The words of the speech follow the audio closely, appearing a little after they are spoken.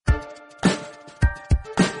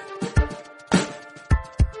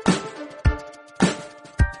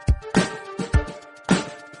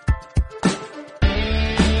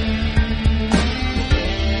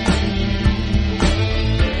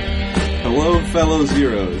fellow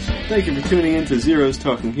Zeros. Thank you for tuning in to Zeros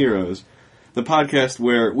Talking Heroes, the podcast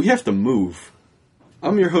where we have to move.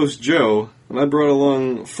 I'm your host, Joe, and I brought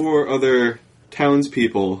along 4 other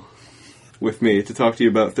townspeople with me to talk to you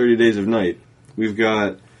about 30 Days of Night. We've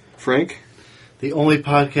got Frank. The only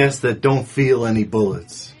podcast that don't feel any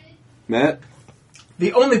bullets. Matt.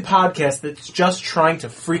 The only podcast that's just trying to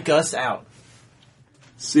freak us out.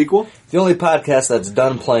 Sequel. The only podcast that's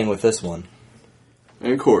done playing with this one.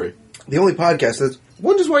 And Corey. The only podcast that's...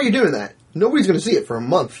 Wonders why you're doing that. Nobody's going to see it for a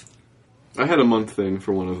month. I had a month thing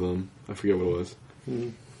for one of them. I forget what it was.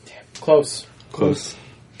 Close.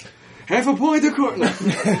 Half a point to Courtney.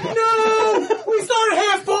 No! We started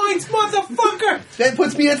half points, motherfucker! That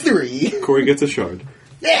puts me at 3. Corey gets a shard.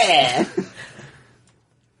 Yeah!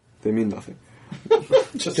 They mean nothing.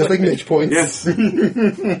 Just like Mitch points. Yes.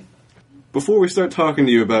 Before we start talking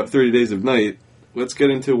to you about 30 Days of Night, let's get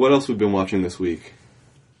into what else we've been watching this week.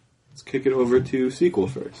 Let's kick it over to Sequel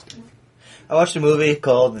first. I watched a movie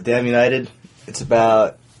called The Damn United. It's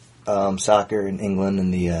about soccer in England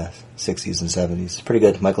in the 60s and 70s. It's pretty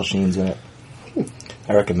good. Michael Sheen's in it.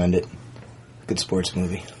 I recommend it. Good sports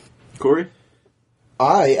movie. Corey?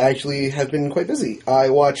 I actually have been quite busy. I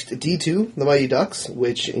watched D2, The Mighty Ducks,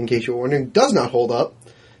 which, in case you were wondering, does not hold up.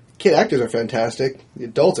 Kid actors are fantastic. The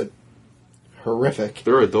adults are horrific.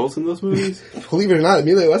 There are adults in those movies? Believe it or not,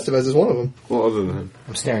 Emilio Estevez is one of them. Well, other than him.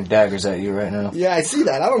 I'm staring daggers at you right now. Yeah, I see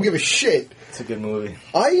that. I don't give a shit. It's a good movie.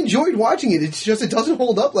 I enjoyed watching it. It's just it doesn't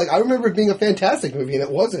hold up. Like, I remember it being a fantastic movie, and it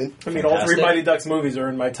wasn't. I mean, all 3 Mighty Ducks movies are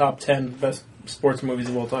in my top 10 best sports movies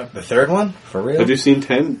of all time. The third one? For real? Have you seen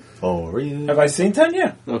 10? For real? Have I seen 10?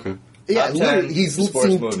 Yeah. Okay. Yeah, Top 10 literally, he's sports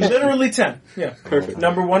seen movies. 10. Literally 10. Yeah. Perfect.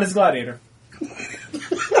 Number 1 is Gladiator.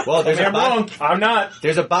 Well, there's I'm wrong. I'm not.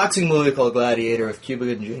 There's a boxing movie called Gladiator with Cuba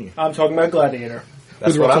Gooding Jr. I'm talking about Gladiator.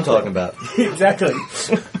 That's what I'm talking about. Exactly.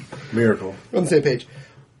 Miracle. We're on the same page.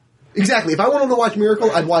 Exactly. If I wanted to watch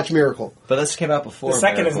Miracle, I'd watch Miracle. But this came out before The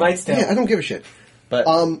second is Miracle. Knight's Tale. Yeah, I don't give a shit. But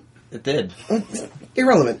it did.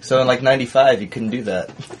 Irrelevant. So in like 95, you couldn't do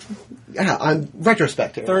that. Yeah, I'm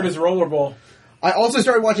retrospective. Third is Rollerball. I also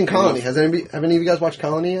started watching Colony. Have any of you guys watched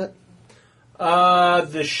Colony yet?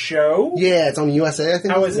 The show? Yeah, it's on USA, I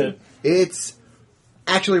think. How is it? It's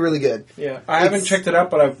actually really good. Yeah. I haven't checked it out,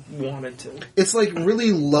 but I wanted to. It's like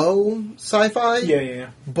really low sci-fi. Yeah.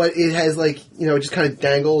 But it has like, it just kind of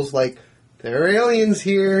dangles like, there are aliens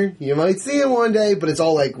here. You might see them one day, but it's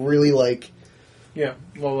all like really like Yeah,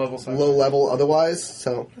 low level sci-fi. low level otherwise.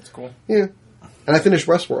 So, That's cool. yeah. And I finished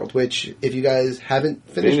Westworld, which if you guys haven't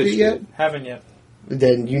finished it yet, Haven't yet.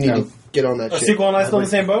 then you need to get on that A shit. sequel and I still in the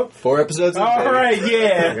same boat? 4 episodes in, All baby. right, I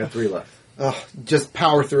yeah. got 3 left. Just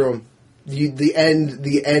power through them. The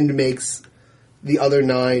end makes the other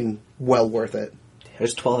 9 well worth it.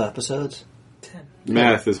 There's 12 episodes?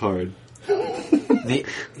 Math is hard.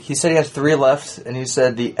 He said he has 3 left, and he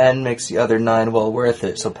said the end makes the other 9 well worth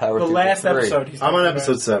it, so power The through last the 3. episode. He's I'm on talking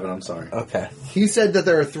episode about. 7, I'm sorry. Okay. He said that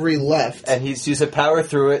there are 3 left. And he said power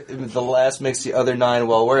through it, and the last makes the other 9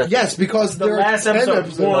 well worth it. Yes, because The there last are 10 episode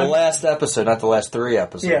episodes. The one. last episode, not the last 3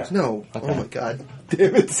 episodes. Yeah. No. Okay. Oh my god.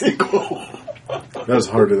 Damn it, sequel. That was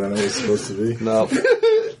harder than it was supposed to be. No.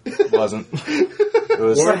 It wasn't. It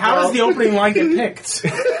was... But how does the opening line get picked?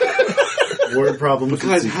 Word problems.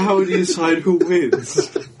 Guys, how do you decide who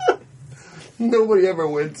wins? Nobody ever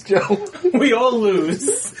wins, Joe. We all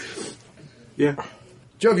lose. Yeah.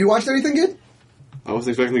 Joe, have you watched anything good? I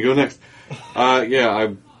wasn't expecting to go next. Yeah,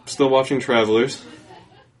 I'm still watching Travelers.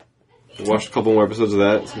 I watched a couple more episodes of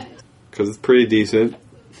that, because it's pretty decent.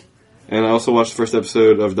 And I also watched the first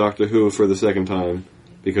episode of Doctor Who for the second time,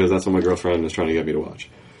 because that's what my girlfriend is trying to get me to watch.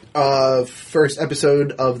 First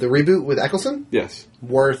episode of the reboot with Eccleston? Yes.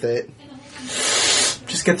 Worth it.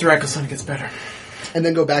 Just get through Eccleston, it gets better. And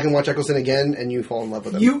then go back and watch Eccleston again, and you fall in love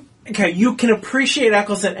with him. You can appreciate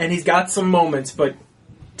Eccleston, and he's got some moments, but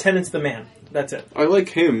Tennant's the man. That's it. I like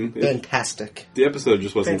him. Fantastic. The episode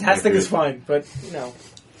just wasn't Fantastic that is fine, but no.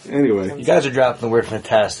 Anyway. You guys are dropping the word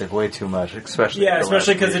fantastic way too much, especially Yeah, for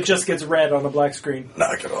especially last because week. it just gets red on the black screen.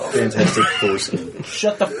 Knock it off. Fantastic Foreskin.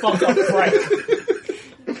 Shut the fuck up, Frank.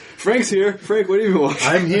 Frank's here. Frank, what have you been watching?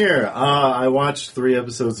 I'm here. I watched 3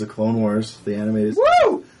 episodes of Clone Wars, the animated.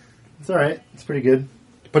 Woo! It's alright. It's pretty good.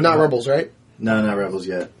 But not Rebels, right? No, not Rebels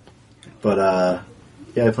yet. But,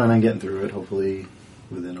 yeah, I plan on getting through it, hopefully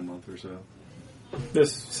within a month or so.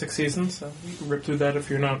 There's 6 seasons, so you can rip through that if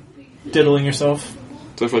you're not diddling yourself.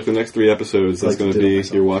 So for like the next 3 episodes, that's Like going to to diddle be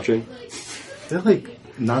myself. you're watching? They're,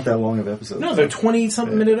 like, not that long of episodes. No, they're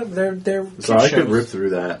 20-something minute. They're So I could shows. rip through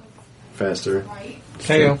that faster.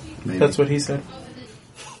 There you go. Maybe. That's what he said.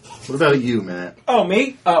 What about you, Matt? Oh,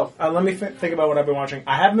 me? Oh, let me think about what I've been watching.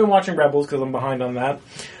 I haven't been watching Rebels because I'm behind on that.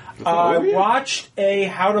 I watched a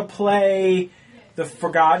How to Play the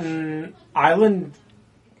Forgotten Island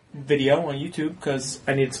video on YouTube because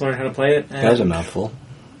I needed to learn how to play it. That was a mouthful.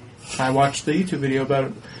 I watched the YouTube video about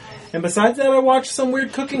it. And besides that, I watched some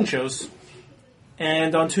weird cooking shows.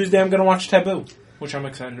 And on Tuesday, I'm going to watch Taboo, which I'm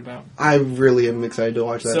excited about. I really am excited to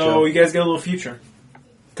watch that show. So you guys get a little future.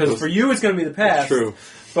 Because for you, it's going to be the past. True.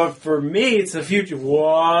 But for me, it's the future.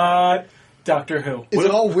 What? Doctor Who. Is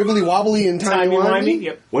it all wibbly wobbly and timey-wimey?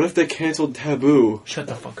 Yep. What if they canceled Taboo Shut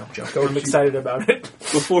the fuck up, Joe. I'm excited about it.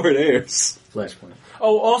 before it airs? Flashpoint.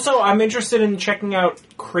 Oh, also, I'm interested in checking out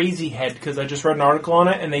Crazy Head, because I just read an article on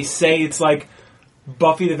it, and they say it's like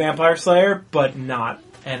Buffy the Vampire Slayer, but not.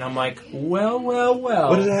 And I'm like, well.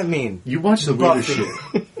 What does that mean? You watch the weirdest Buffy.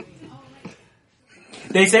 shit.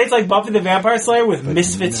 They say it's like Buffy the Vampire Slayer with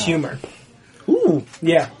Misfits humor. Ooh.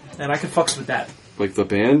 Yeah, and I could fucks with that. Like the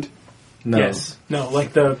band? No. Yes. No,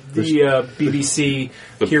 like the BBC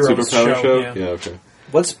The Heroes Superpower show? Yeah. Okay.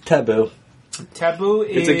 What's Taboo? Taboo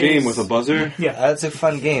is... It's a game with a buzzer. Yeah. That's a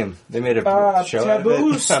fun game. They made a show out of it. I Taboo don't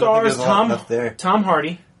think stars there's a lot left there. Tom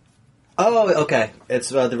Hardy. Oh, okay. It's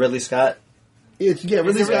the Ridley Scott. It's, yeah,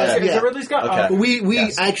 Ridley Is it, Scott. is Yeah. it Ridley Scott? Okay. We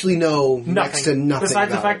Yes. actually know next to nothing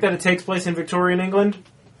Besides the about fact it. that it takes place in Victorian England,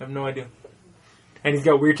 I have no idea. And he's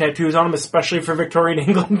got weird tattoos on him, especially for Victorian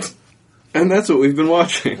England. And that's what we've been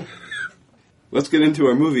watching. Let's get into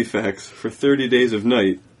our movie facts for 30 Days of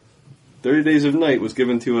Night. 30 Days of Night was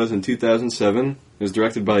given to us in 2007. It was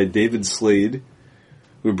directed by David Slade,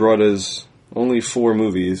 who brought us only 4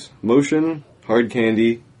 movies. Motion, Hard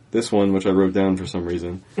Candy, this one, which I wrote down for some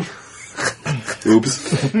reason.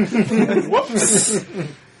 Oops. Whoops.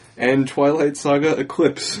 And Twilight Saga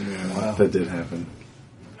Eclipse. Yeah, that did happen.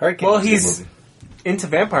 Hard Candy. Well, he's into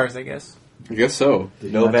vampires, I guess. I guess so. Did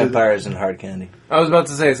you No not do vampires in Hard Candy. I was about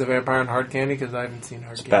to say, is a vampire in Hard Candy? Because I haven't seen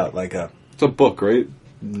Hard It's Candy. about like a... It's a book, right?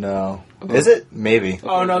 No. Is it? Maybe.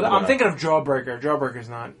 Oh, no, I'm thinking of Jawbreaker. Jawbreaker's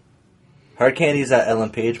not. Hard Candy's that Ellen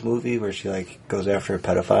Page movie where she like goes after a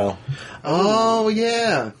pedophile. Oh,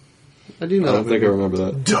 yeah. I do know. I don't think I remember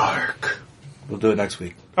that. Dark. We'll do it next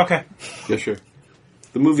week. Okay. Yeah, sure.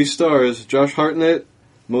 The movie stars Josh Hartnett,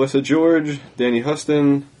 Melissa George, Danny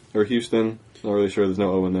Houston, not really sure, there's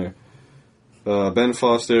no O in there. Ben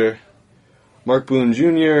Foster, Mark Boone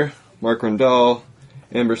Jr., Mark Rendall,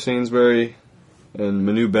 Amber Sainsbury, and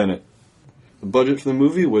Manu Bennett. The budget for the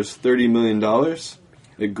movie was $30 million.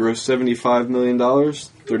 It grossed $75 million,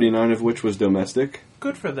 39 of which was domestic.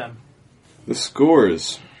 Good for them. The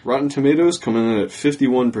scores. Rotten Tomatoes coming in at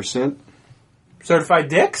 51%. Certified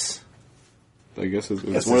Dicks? I guess it's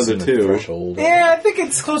Guess one of the in two. threshold. Yeah, I think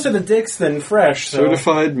it's closer to Dicks than Fresh. So.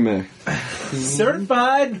 Certified meh.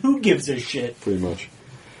 Certified? Who gives a shit? Pretty much.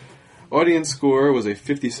 Audience score was a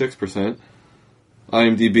 56%.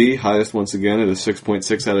 IMDb, highest once again at a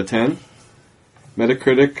 6.6 out of 10.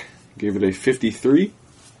 Metacritic gave it a 53.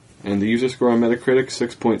 And the user score on Metacritic,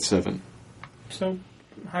 6.7. So,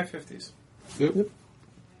 high 50s. Yep.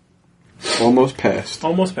 Almost passed.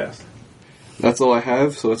 Almost passed. That's all I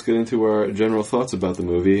have, so let's get into our general thoughts about the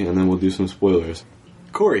movie, and then we'll do some spoilers.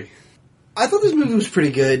 Corey. I thought this movie was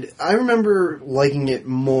pretty good. I remember liking it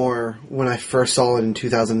more when I first saw it in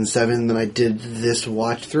 2007 than I did this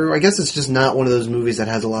watch through. I guess it's just not one of those movies that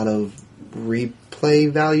has a lot of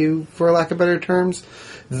replay value, for lack of better terms.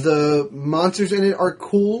 The monsters in it are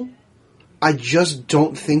cool. I just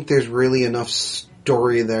don't think there's really enough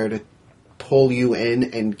story there to pull you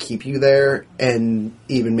in and keep you there and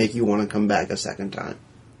even make you want to come back a second time.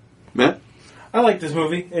 Matt? I like this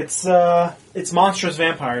movie. It's monstrous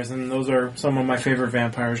vampires, and those are some of my favorite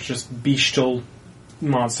vampires. Just bestial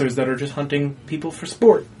monsters that are just hunting people for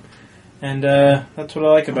sport. And that's what I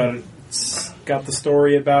like about it. It's got the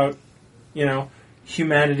story about,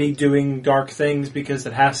 humanity doing dark things because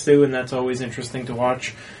it has to, and that's always interesting to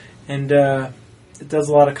watch. And it does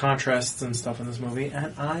a lot of contrasts and stuff in this movie,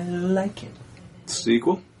 and I like it.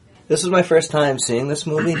 Sequel? This was my first time seeing this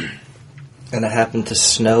movie, and it happened to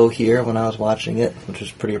snow here when I was watching it, which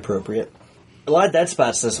was pretty appropriate. A lot of dead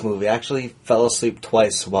spots in this movie. I actually fell asleep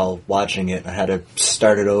twice while watching it. I had to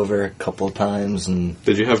start it over a couple of times, and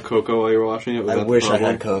Did you have cocoa while you were watching it? Was I that the wish I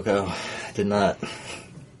problem? had cocoa. I did not.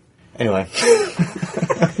 Anyway.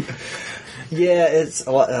 Yeah, it's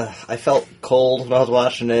a lot, I felt cold when I was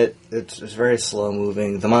watching it. It's very slow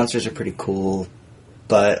moving. The monsters are pretty cool,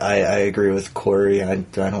 but I agree with Corey. I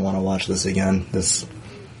don't want to watch this again. There's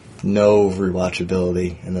no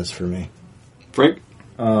rewatchability in this for me. Frank?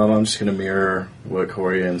 I'm just going to mirror what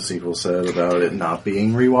Corey and Sequel said about it not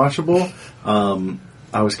being rewatchable.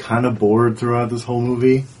 I was kind of bored throughout this whole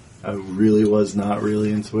movie. I really was not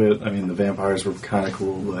really into it. I mean, the vampires were kind of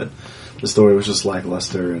cool, but the story was just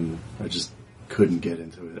lackluster, and I just couldn't get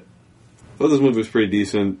into it. I thought this movie was pretty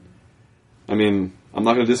decent. I mean, I'm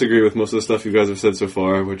not going to disagree with most of the stuff you guys have said so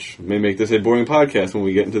far, which may make this a boring podcast when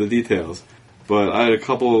we get into the details. But I had a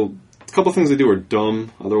couple things they do are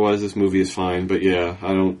dumb. Otherwise, this movie is fine. But yeah,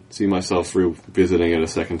 I don't see myself revisiting it a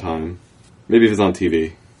second time. Maybe if it's on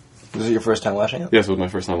TV. Was it your first time watching it? Yes, it was my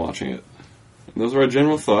first time watching it. And those are our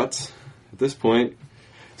general thoughts. At this point,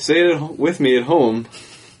 say it with me at home.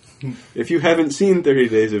 If you haven't seen 30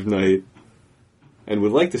 Days of Night and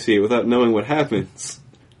would like to see it without knowing what happens,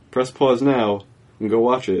 press pause now and go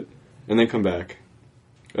watch it, and then come back.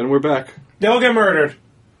 And we're back. They'll get murdered.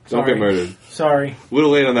 Don't get murdered. Sorry. A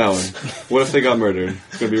little late on that one. What if they got murdered?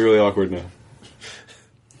 It's going to be really awkward now.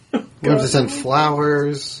 We have to send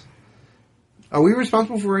flowers. Are we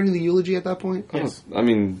responsible for writing the eulogy at that point? Yes. I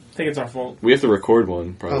mean, I think it's our fault. we have to record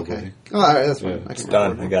one, probably. Okay. Oh, all right, that's fine. Yeah. I It's can done.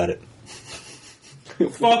 record I one. got it.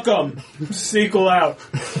 Fuck them. Sequel out.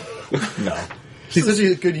 No. He's such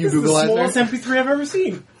a good This is the smallest Googleizer. MP3 I've ever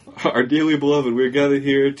seen. Our dearly beloved, we're gathered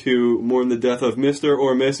here to mourn the death of Mr.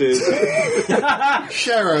 or Mrs.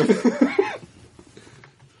 Sheriff.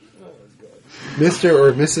 Mr.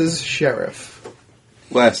 or Mrs. Sheriff.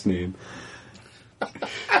 Last name.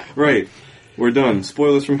 Right. We're done.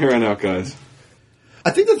 Spoilers from here on out, guys.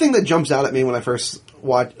 I think the thing that jumps out at me when I first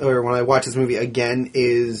watch, or when I watch this movie again,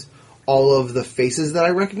 is all of the faces that I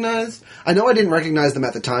recognized. I know I didn't recognize them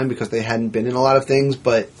at the time because they hadn't been in a lot of things,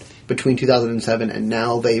 but between 2007 and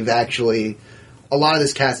now, they've actually, a lot of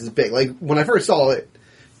this cast is big. Like, when I first saw it,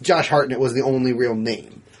 Josh Hartnett was the only real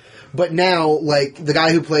name. But now, like, the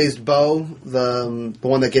guy who plays Bo, the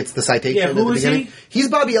one that gets the citation Yeah, at who the is beginning, he? he's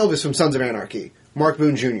Bobby Elvis from Sons of Anarchy. Mark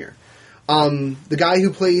Boone Jr. The guy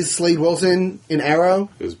who plays Slade Wilson in Arrow,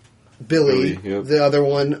 Is Billy, Billy, yep. the other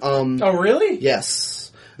one. Oh, really?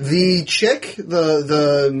 Yes, the chick,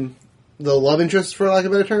 the love interest, for lack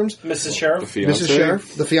of better terms, Mrs. the Sheriff? fiance? Mrs.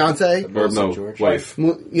 Sheriff, the fiance. Or no, George. wife.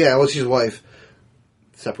 Yeah, well, she's wife.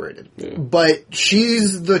 Separated, Yeah. but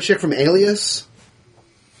she's the chick from Alias,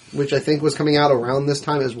 which I think was coming out around this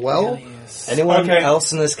time as well. Yes. Anyone Okay.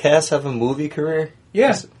 else in this cast have a movie career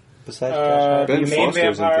Yes. besides Josh? Ben The main Foster's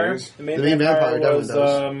in vampire. things. The main The main vampire vampire was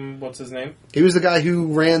definitely what's his name? He was the guy who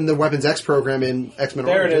ran the Weapons X program in X-Men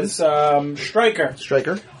There it Origins. is. Stryker.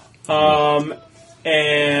 Stryker.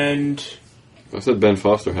 And I said Ben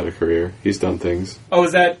Foster had a career. He's done things. oh,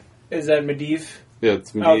 is that Medivh? Yeah,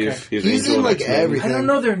 it's Medivh. Okay. He's Angel in, like, X-Men. everything. I don't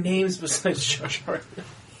know their names besides Josh Hartnett.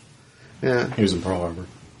 Yeah. He was in Pearl Harbor.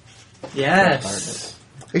 Yes.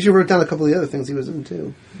 I actually wrote down a couple of the other things he was in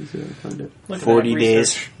too. Let's see if I can find it. Look at 40 that days.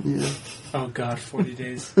 research. Yeah. Oh God, 40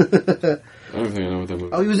 days. I don't think I know what that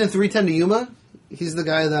movie. Oh, he was in 310 to Yuma. He's the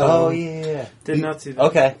guy that. Oh, yeah. Did not see that.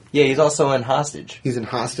 Okay. Yeah, he's also in Hostage. He's in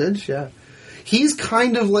Hostage. Yeah. He's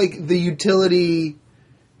kind of like the utility.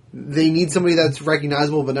 They need somebody that's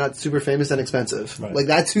recognizable but not super famous and expensive. Right. Like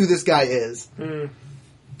that's who this guy is.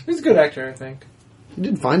 He's a good actor, I think. He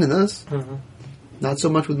did fine in this. Mm-hmm. Not so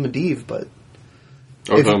much with Medivh, but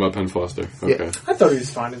Oh, we're if- talking about Ben Foster. Yeah. Okay. I thought he was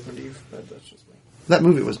fine as Medivh, but that's just me. that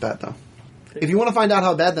movie was bad though. If you want to find out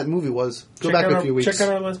how bad that movie was, go back a few weeks. Check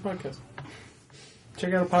out our last podcast.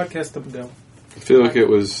 Check out a podcast ago. I feel like it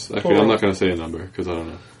was. Actually, I'm not going to say a number because I don't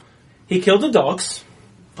know. He killed the dogs,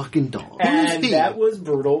 Fucking dog. and Who's he? that was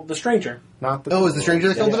brutal. The stranger. Not the Oh, is the stranger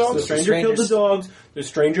that killed the Yes, dogs? The stranger Strangers. killed the dogs. The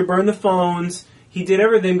stranger burned the phones. He did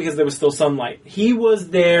everything because there was still sunlight. He was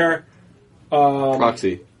their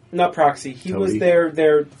Proxy. not proxy. He was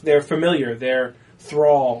Toady. their familiar, their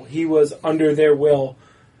thrall. He was under their will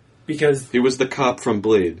because He was the cop from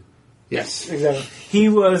Blade. Yes. exactly he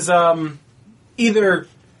was either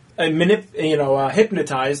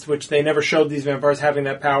hypnotized, which they never showed these vampires having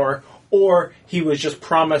that power, or he was just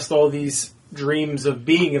promised all these dreams of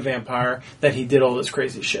being a vampire that he did all this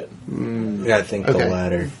crazy shit. Yeah, I think the Okay.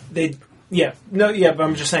 latter. But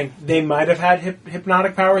I'm just saying they might have had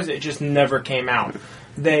hypnotic powers. It just never came out.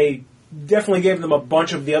 They definitely gave them a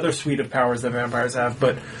bunch of the other suite of powers that vampires have,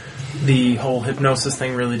 but the whole hypnosis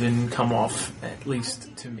thing really didn't come off, at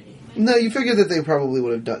least to me. No, you figure that they probably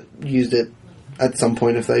would have used it at some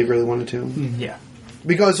point if they really wanted to. Yeah.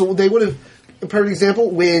 Because they would have, a perfect example,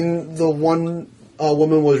 when the one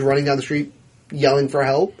woman was running down the street yelling for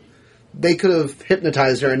help, they could have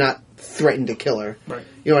hypnotized her and not threatened to kill her. Right.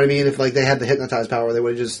 You know what I mean? If like they had the hypnotized power, they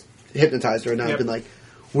would have just hypnotized her and not Yep. been like,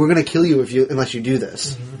 "We're going to kill you unless you do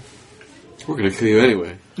this." We're going to kill you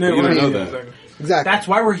anyway. You don't know that. Exactly. That's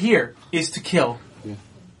why we're here, is to kill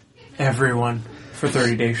everyone for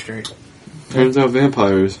 30 days straight. Turns out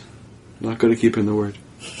vampires not good at keeping the word.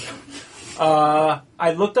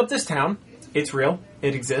 I looked up this town. It's real.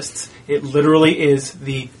 It exists. It literally is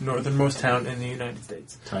the northernmost town in the United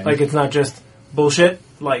States. Tiny. Like, it's not just bullshit.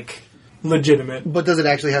 Like, legitimate. But does it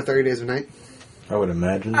actually have 30 days of night? I would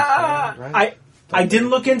imagine. I didn't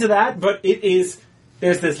look into that, but it is...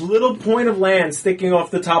 There's this little point of land sticking off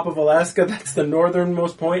the top of Alaska. That's the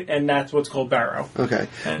northernmost point, and that's what's called Barrow. Okay.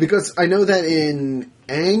 Because I know that in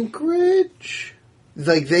Anchorage,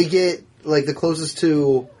 like, they get, like, the closest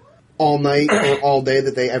to all night or all day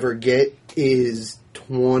that they ever get is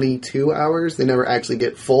 22 hours. They never actually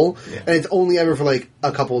get full. Yeah. And it's only ever for, like,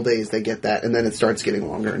 a couple of days they get that, and then it starts getting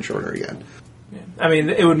longer and shorter again. Yeah. I mean,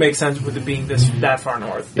 it would make sense with it being that far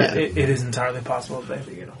north. Yeah. It is entirely possible that they have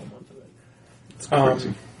to get a whole month of it. It's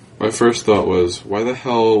crazy. My first thought was, why the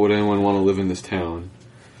hell would anyone want to live in this town?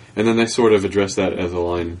 And then they sort of address that as a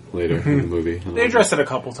line later in the movie. They address it a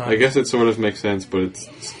couple times. I guess it sort of makes sense, but it's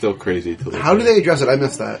still crazy to live How do there. they address it? I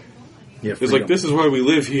missed that. Yeah, It's like, this is why we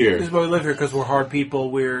live here. This is why we live here, because we're hard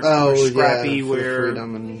people, we're scrappy, yeah, we're...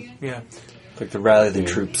 freedom and... Yeah. Like the rally the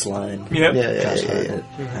troops line. Yep.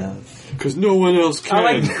 Yeah. Because no one else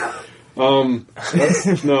can.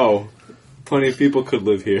 No. Plenty of people could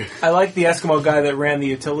live here. I like the Eskimo guy that ran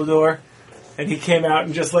the Utilidor, and he came out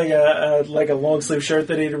in just like a long sleeve shirt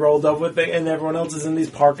that he'd rolled up with, and everyone else is in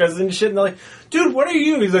these parkas and shit, and they're like, dude, what are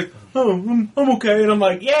you? He's like, oh, I'm okay. And I'm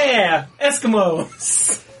like, yeah,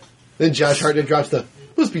 Eskimos. Then Josh Hartnett drops the,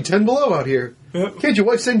 must be 10 below out here. Yep. Can't your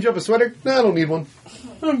wife send you up a sweater? No, I don't need one.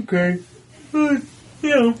 I'm okay.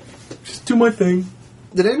 Just do my thing.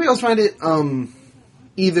 Did anybody else find it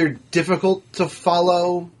either difficult to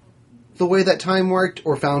follow the way that time worked,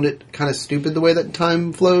 or found it kind of stupid the way that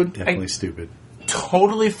time flowed? Definitely stupid.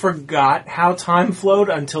 Totally forgot how time flowed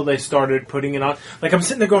until they started putting it on. Like, I'm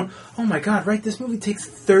sitting there going, oh my god, right, this movie takes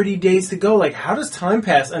 30 days to go. Like, how does time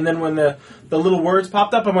pass? And then when the little words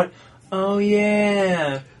popped up, I'm like, oh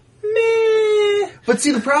yeah, meh. But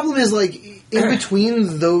see, the problem is, like, in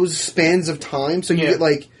between those spans of time, so you get,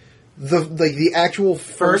 like, the actual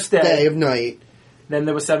first day of night. Then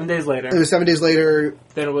there was 7 days later. It was 7 days later.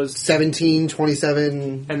 Then it was 17,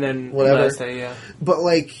 27, and then whatever. last day, yeah. But,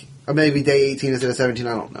 like, or maybe day 18 instead of 17,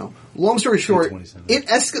 I don't know. Long story short,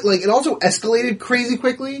 it also escalated crazy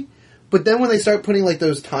quickly, but then when they start putting, like,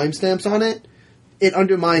 those timestamps on it, it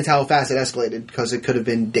undermines how fast it escalated, because it could have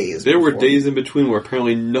been days. There were days in between where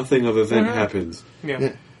apparently nothing of event happens.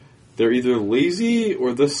 Yeah. They're either lazy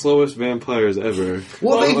or the slowest vampires ever.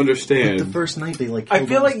 Well, I don't understand. The first night they like. I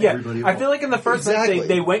feel like everybody I feel like in the first night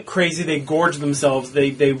they went crazy. They gorged themselves.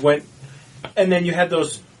 They went, and then you had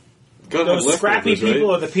those scrappy people, right?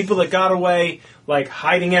 or the people that got away, like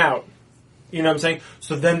hiding out. You know what I'm saying?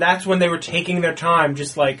 So then that's when they were taking their time,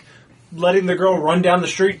 just like letting the girl run down the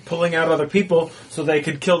street, pulling out other people so they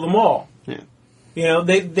could kill them all. Yeah. You know,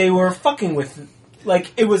 they were fucking with,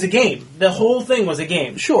 like, it was a game. The whole thing was a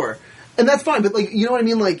game. Sure. And that's fine, but, like, you know what I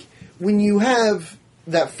mean? Like, when you have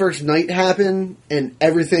that first night happen and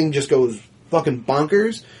everything just goes fucking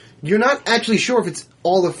bonkers, you're not actually sure if it's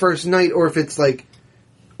all the first night or if it's, like,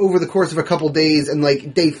 over the course of a couple days and,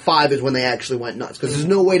 like, day 5 is when they actually went nuts. Because there's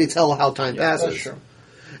no way to tell how time passes. That's true.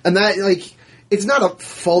 And that, like, it's not a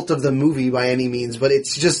fault of the movie by any means, but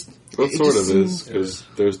it's just... Well, it sort of is, because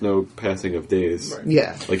there's no passing of days. Right.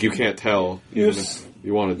 Yeah. Like, you can't tell, even if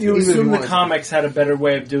you wanted to. You Even if assume you the wanted comics had a better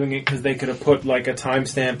way of doing it because they could have put, like, a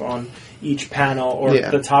timestamp on each panel or Yeah.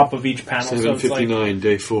 the top of each panel. So it's like, 7:59,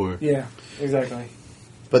 day 4. yeah, exactly.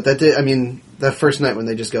 But that did, I mean, that first night when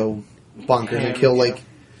they just go bonkers and kill, like,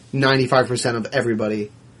 95% of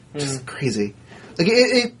everybody. Just crazy. Like,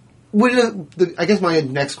 it would have, I guess my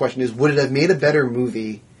next question is, would it have made a better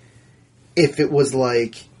movie if it was,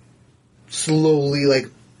 like, slowly, like,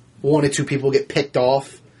 1 or 2 people get picked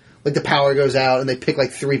off? Like, the power goes out and they pick,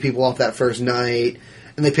 like, 3 people off that first night,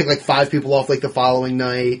 and they pick, like, 5 people off, like, the following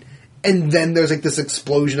night, and then there's, like, this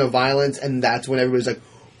explosion of violence, and that's when everybody's like,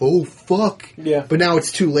 oh, fuck. Yeah. But now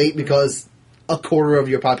it's too late because a quarter of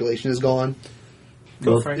your population is gone.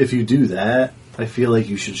 Well, Frank? if you do that, I feel like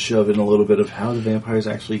you should shove in a little bit of how the vampires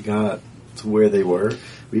actually got to where they were.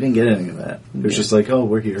 We didn't get any of that. It was just like, oh,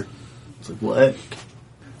 we're here. It's like, what?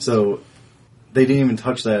 So, they didn't even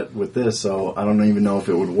touch that with this, so I don't even know if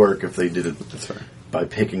it would work if they did it by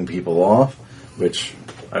picking people off, which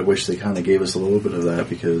I wish they kind of gave us a little bit of that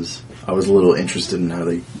because I was a little interested in how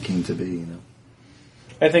they came to be, you know.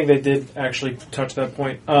 I think they did actually touch that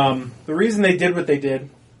point. The reason they did what they did,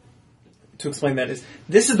 to explain that, is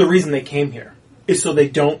this is the reason they came here. Is so they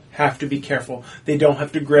don't have to be careful. They don't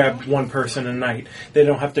have to grab one person a night. They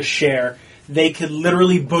don't have to share. they could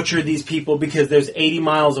literally butcher these people because there's 80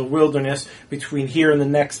 miles of wilderness between here and the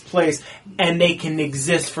next place, and they can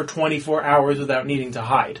exist for 24 hours without needing to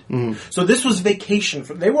hide. So this was vacation.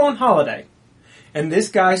 They were on holiday. And this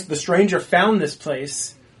guy, the stranger, found this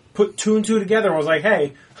place, put two and two together, and was like,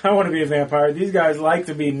 hey, I want to be a vampire. These guys like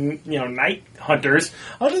to be, night hunters.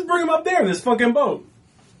 I'll just bring them up there in this fucking boat.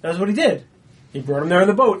 That's what he did. He brought them there in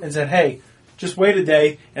the boat and said, hey, just wait a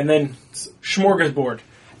day, and then smorgasbord.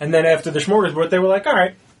 And then after the smorgasbord, they were like, all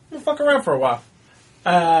right, we'll fuck around for a while.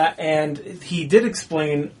 And he did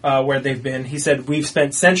explain where they've been. He said, we've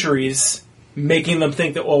spent centuries making them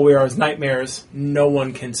think that all we are is nightmares. No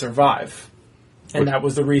one can survive. And that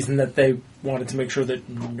was the reason that they wanted to make sure that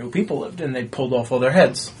no people lived, and they pulled off all their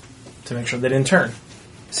heads to make sure they didn't turn.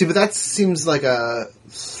 See, but that seems like a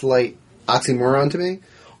slight oxymoron to me.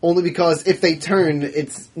 Only because if they turn,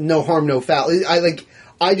 it's no harm, no foul.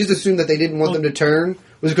 I just assumed that they didn't want them to turn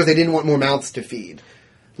was because they didn't want more mouths to feed.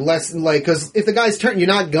 Less because if the guys turn, you're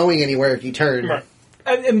not going anywhere if you turn. Right.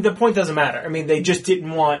 And the point doesn't matter. I mean, they just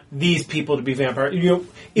didn't want these people to be vampires. Either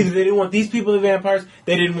they didn't want these people to be vampires,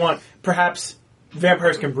 they didn't want perhaps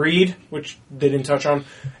vampires can breed, which they didn't touch on,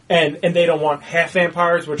 and they don't want half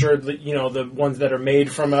vampires, which are the ones that are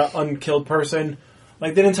made from an unkilled person.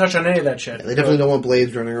 Like, they didn't touch on any of that shit. Yeah, they definitely don't want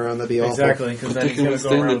blades running around. That'd be awful. Exactly, because then They he's can going to go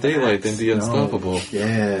withstand around the with daylight and be unstoppable.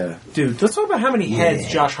 Yeah. Dude, let's talk about how many heads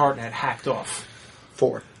Josh Hartnett hacked off.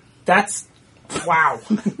 4. That's... Wow.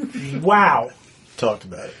 Wow. Talked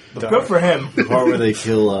about it. Good for him. The part where they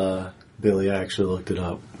kill Billy, I actually looked it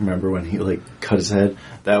up. Remember when he cut his head?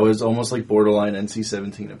 That was almost like borderline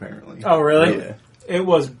NC-17 apparently. Oh, really? Yeah.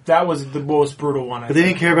 That was the most brutal one. But they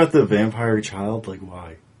didn't care about the vampire child? Like,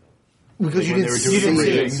 why? Because you When didn't they were see doing it. You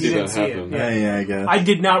didn't You see didn't that see it, happen. yeah. I guess. I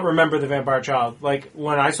did not remember the vampire child. Like,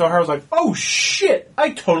 when I saw her, I was like, oh shit,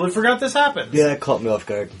 I totally forgot this happened. Yeah, that caught me off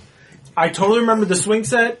guard. I totally remember the swing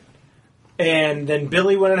set, and then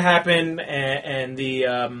Billy when it happened, and the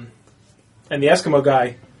Eskimo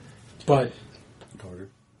guy, but... Carter.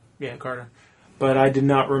 Yeah, Carter. But I did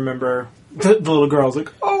not remember the little girl. I was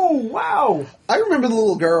like, oh, wow. I remember the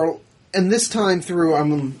little girl, and this time through,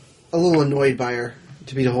 I'm a little annoyed by her,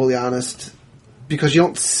 to be wholly honest, because you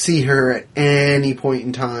don't see her at any point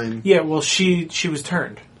in time. Yeah, well, she was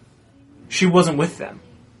turned. She wasn't with them.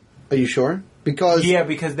 Are you sure? Because Yeah,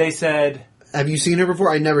 because they said... have you seen her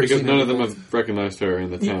before? I never Because seen none her of them before. have recognized her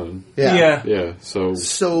in the town. Yeah. Yeah, so...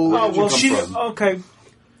 So Oh, well, come she... from? Okay.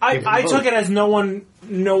 I took it as no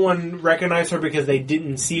one recognized her because they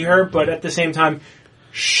didn't see her, but at the same time,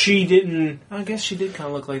 she didn't... I guess she did kind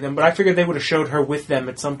of look like them, but I figured they would have showed her with them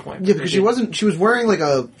at some point. yeah, because she was wearing like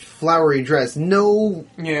a flowery dress. No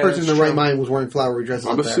Yeah, person in that's their right true. mind was wearing flowery dresses.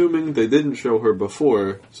 I'm like that. assuming they didn't show her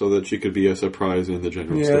before so that she could be a surprise in the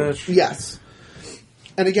general Yeah, store. that's true. Yes.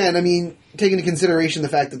 And again, I mean, take into consideration the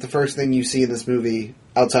fact that the first thing you see in this movie,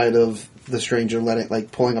 outside of the stranger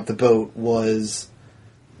pulling up the boat, was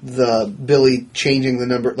the Billy changing the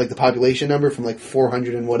number, the population number from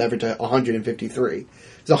 400 and whatever to 153.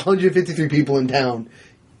 There's 153 people in town.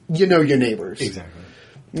 You know your neighbors. Exactly.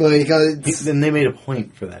 Then Then they made a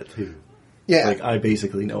point for that, too. yeah, I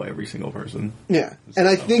basically know every single person. yeah. And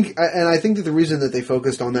I think that the reason that they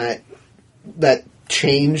focused on that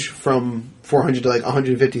change from 400 to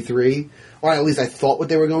 153, or at least I thought what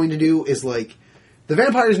they were going to do is the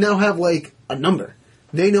vampires now have a number.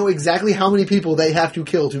 They know exactly how many people they have to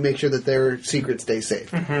kill to make sure that their secret stays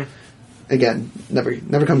safe. Mm-hmm. Again,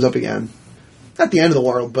 never comes up again. Not the end of the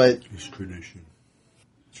world, but It's tradition.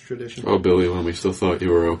 it's tradition. Oh, Billy, when we still thought you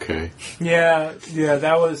were okay. Yeah,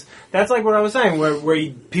 that's like what I was saying, where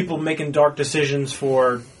people making dark decisions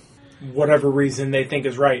for whatever reason they think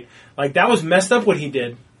is right. That was messed up what he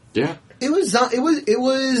did. Yeah. It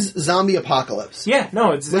was zombie apocalypse. Yeah,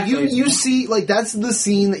 no, it's exactly. you see that's the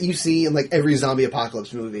scene that you see in every zombie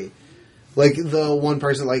apocalypse movie. The one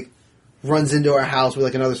person runs into a house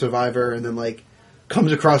with another survivor and then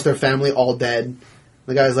comes across their family all dead.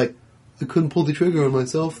 The guy's like, I couldn't pull the trigger on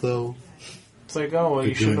myself though. It's like, oh, well, you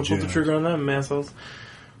Good shouldn't have job, pulled the Jack. trigger on them, assholes.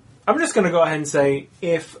 I'm just going to go ahead and say,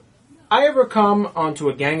 if I ever come onto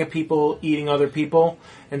a gang of people eating other people,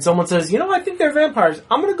 and someone says, I think they're vampires,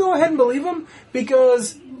 I'm going to go ahead and believe them,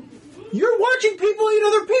 because you're watching people eat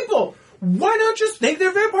other people. Why not just think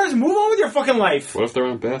they're vampires and move on with your fucking life? What if they're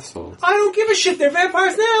on bath salts? I don't give a shit, they're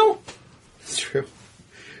vampires now. It's true.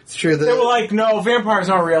 It's true. They were like, no, vampires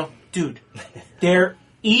aren't real. Dude, they're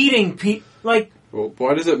eating people. Well,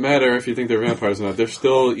 why does it matter if you think they're vampires or not? They're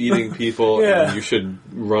still eating people, Yeah. and you should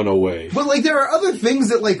run away. But there are other things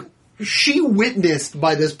that she witnessed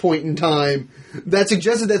by this point in time that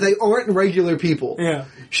suggested that they aren't regular people. Yeah.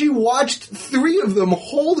 She watched 3 of them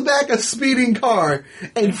hold back a speeding car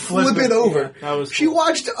and flip it over. Yeah, that was She cool.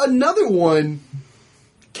 watched another one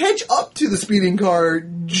catch up to the speeding car,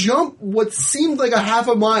 jump what seemed like a half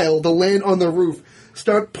a mile to land on the roof,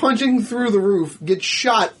 start punching through the roof, get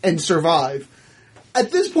shot, and survive.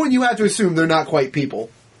 At this point, you have to assume they're not quite people.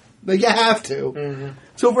 Like, you have to. Mm-hmm.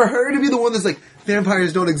 So for her to be the one that's like,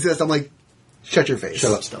 vampires don't exist, I'm like, shut your face.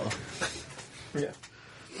 Shut up, Stella. Yeah.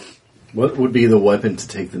 What would be the weapon to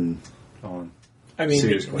take them on? I mean,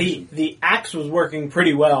 Serious question. the axe was working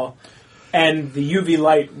pretty well, and the UV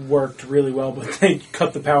light worked really well, but they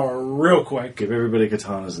cut the power real quick. Give everybody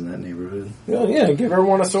katanas in that neighborhood. Well, yeah, give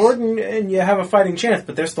everyone a sword, and you have a fighting chance,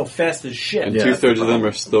 but they're still fast as shit. And Yeah. 2/3 of them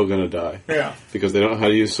are still going to die. Yeah. Because they don't know how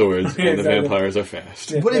to use swords, Yeah, and the exactly. vampires are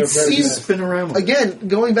fast. Yeah, But they're it very seems- fast. Spin around. Again,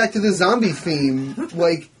 going back to the zombie theme,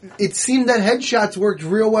 like, it seemed that headshots worked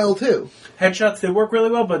real well, too. Headshots, they work really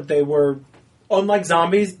well, but they were, unlike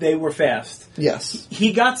zombies, they were fast. Yes.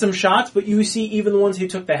 He got some shots, but you see even the ones he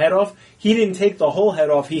took the head off, he didn't take the whole head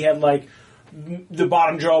off. He had, like, the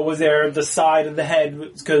bottom jaw was there, the side of the head,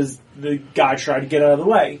 because the guy tried to get out of the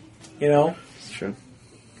way, you know? Sure.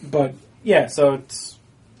 But, yeah, so it's...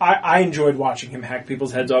 I enjoyed watching him hack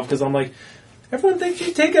people's heads off, because I'm like, everyone thinks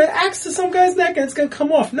you take an axe to some guy's neck and it's going to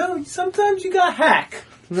come off. No, sometimes you got to hack.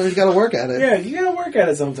 Sometimes you gotta work at it. Yeah, you got to work at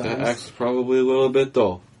it sometimes. That axe is probably a little bit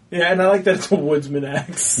dull. Yeah, and I like that it's a woodsman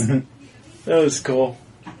axe. That was cool.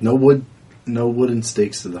 No wooden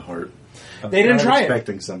stakes to the heart. They didn't try it.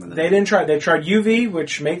 Expecting some of that. They didn't try. They tried UV,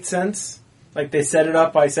 which made sense. Like, they set it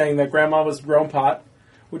up by saying that grandma was growing pot,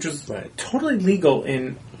 which was Right. totally legal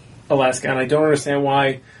in Alaska, and I don't understand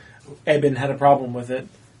why Eben had a problem with it.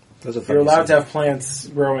 That's a You're allowed to have plants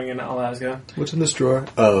growing in Alaska. What's in this drawer?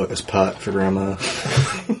 Oh, it's pot for grandma.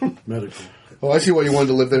 Medical. Oh, I see why you wanted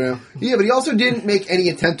to live there now. Yeah, but he also didn't make any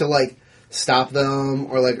attempt to, like, stop them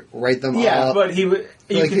or, like, write them Yeah, up. but you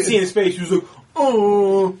Like, could see in his face, he was like,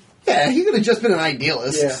 oh. Yeah, he could have just been an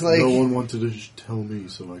idealist. Yeah. Like, No one wanted to tell me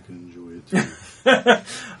so I can enjoy it too.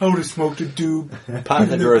 I would have smoked a doob. Pot in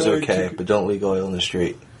the drawer is okay, but don't leak oil in the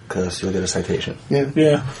street, because you'll get a citation. yeah.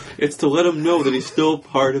 Yeah. It's to let him know that he's still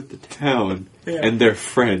part of the town, Yeah. and they're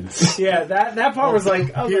friends. Yeah, that part was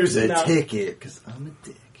like, I was Here's like, a no. ticket, because I'm a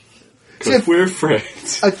dick. Because we're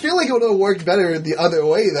friends. I feel like it would have worked better the other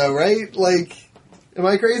way, though, right? Like, am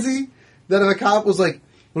I crazy? That if a cop was like,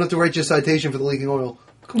 we'll have to write you a citation for the leaking oil.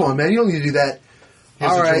 Come on, man, you don't need to do that.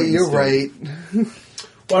 Here's All a right, joint you're instead. right.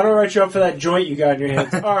 Why don't I write you up for that joint you got in your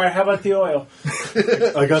hands? All right, how about the oil?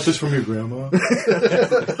 I got this from your grandma.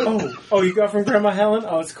 Oh, you got from Grandma Helen?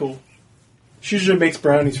 Oh, it's cool. She usually makes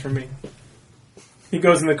brownies for me. He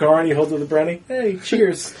goes in the car and he holds up the brownie. Hey,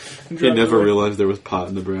 cheers. And He drives never away. realized there was pot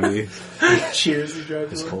in the brownie. Cheers. He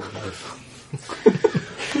drives His away. whole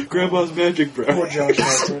life. Grandma's magic Poor brownie. Josh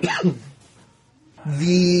Hartnett.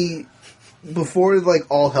 Before, like,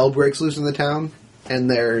 all hell breaks loose in the town, and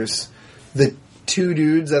there's the 2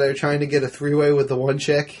 dudes that are trying to get a 3-way with the one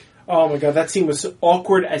chick. Oh my god, that scene was so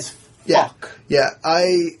awkward as Yeah. fuck. Yeah,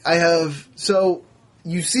 I have... So,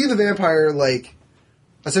 you see the vampire, like,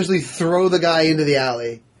 essentially throw the guy into the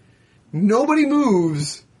alley. Nobody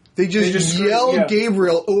moves. They just scream, yell yeah.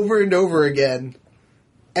 Gabriel over and over again.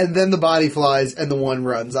 And then the body flies and the one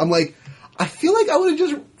runs. I'm like, I feel like I would have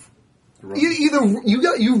just... Either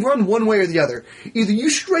you run one way or the other. Either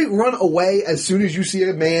you straight run away as soon as you see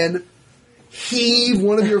a man heave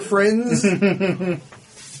one of your friends,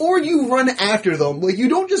 or you run after them. Like, you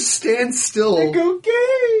don't just stand still. Go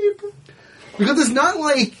Gabe! Because it's not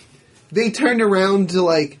like they turned around to,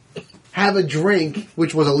 like, have a drink,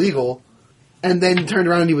 which was illegal, and then turned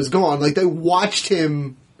around and he was gone. Like, they watched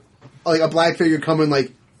him, like, a black figure come and,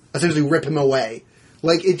 like, essentially rip him away.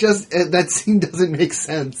 Like, that scene doesn't make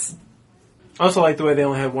sense. I also like the way they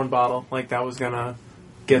only had one bottle. Like, that was gonna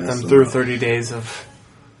get That's them through enough. 30 days of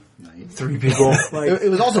Night. 3 people. Like,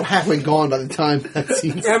 It was also halfway gone by the time that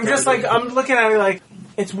scene I'm just like, I'm looking at it like,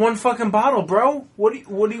 it's one fucking bottle, bro. What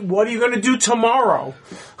are you gonna do tomorrow?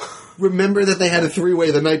 Remember that they had a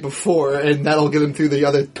 3-way the night before, and that'll get them through the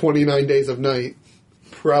other 29 days of night.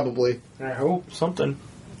 Probably. I hope something.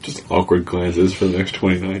 Just awkward glances for the next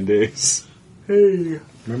 29 days. Hey.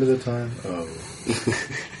 Remember that time? Oh.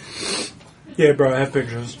 Yeah, bro, I have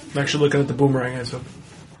pictures. I'm actually looking at the boomerang I took.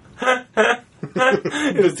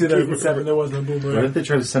 It was 2007. There wasn't a Why boomerang. did they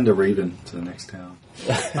try to send a raven to the next town?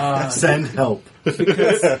 Uh, Send help.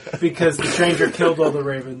 because the stranger killed all the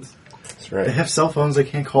ravens. That's They right. have cell phones they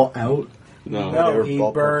can't call out. No. They No, were he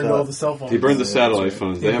all burned pumped all up. the cell phones. He burned the Yeah, satellite that's right.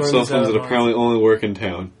 phones. He They have burned cell the phones that satellite apparently only work in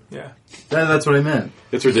town. Yeah. That's what I meant.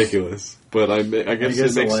 It's ridiculous, but I guess guess it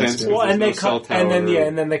makes the sense. landscape- Well, because and there's they no cell cut, and then tower.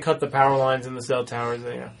 and then they cut the power lines and the cell towers.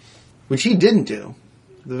 Yeah. Which he didn't do.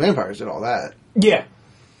 The vampires did all that. Yeah.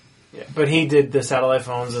 Yeah, but he did the satellite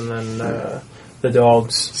phones and then the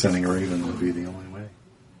dogs. Sending a Raven would be the only way.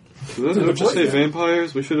 Doesn't it just say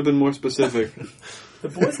vampires? We should have been more specific. The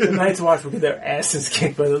boys in the Night's Watch would get their asses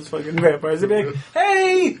kicked by those fucking vampires. They'd be like,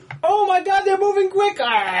 "Hey, oh my god, they're moving quick!"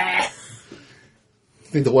 Ah! I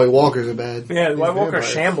think the White Walkers are bad. Yeah, the These White Walker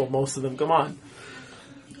vampires. shambled most of them. Come on.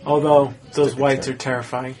 Although those whites are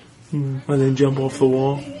terrifying when they jump off the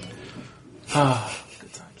wall. Ah,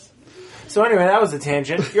 good times. So anyway, that was a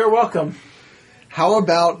tangent. You're welcome. How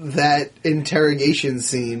about that interrogation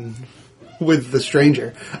scene with the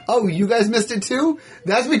stranger? Oh, you guys missed it too?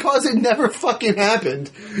 That's because it never fucking happened.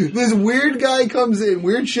 This weird guy comes in,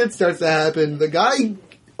 weird shit starts to happen. The guy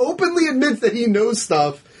openly admits that he knows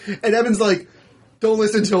stuff, and Evan's like, don't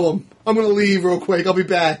listen to him. I'm gonna leave real quick, I'll be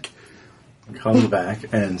back. Comes back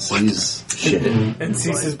and sees shit. And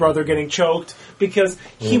sees his brother getting choked because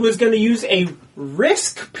he was going to use a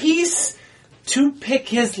risk piece to pick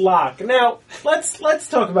his lock. Now, let's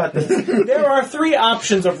talk about this. There are 3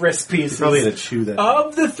 options of risk pieces. Probably to chew that.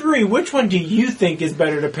 Of the 3, which one do you think is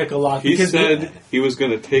better to pick a lock? He said he was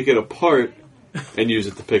going to take it apart and use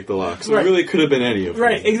it to pick the lock. So Right. it really could have been any of them.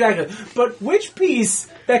 Right, exactly. But which piece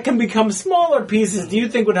that can become smaller pieces do you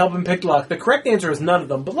think would help him pick the lock? The correct answer is none of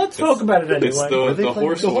them, but let's talk about it anyway. It's Were the they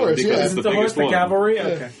horse playing- one The horse, because yeah. it's Is the it the horse, biggest the one. cavalry?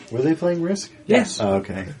 Okay. Were they playing Risk? Yes. Oh,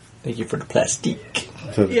 okay. Thank you for the plastique.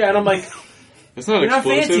 Yeah, and I'm like, It's not you're not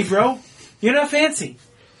explosive. fancy, bro. You're not fancy.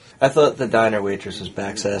 I thought the diner waitress was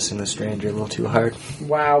backsassing the stranger a little too hard.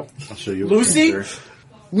 Wow. I'll show you. a Lucy? picture.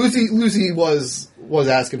 Lucy was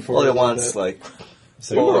asking for All it. they a little want is bit. like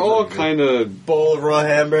We were all kind of... bowl of raw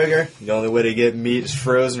hamburger. The only way to get meat is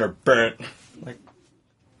frozen or burnt.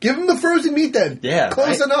 Give him the frozen meat then. Yeah,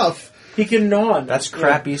 Close right? enough. He can gnaw on That's it.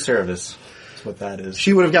 crappy service. That's what that is.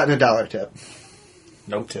 She would have gotten $1 tip.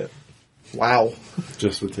 No tip. Wow.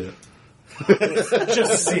 Just with it.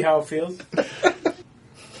 Just to see how it feels.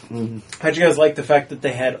 How'd you guys like the fact that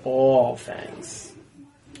they had all fangs?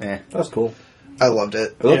 That was cool. I loved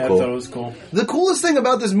it. It looked Yeah, I cool. thought it was cool. The coolest thing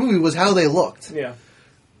about this movie was how they looked. Yeah.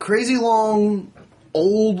 Crazy long,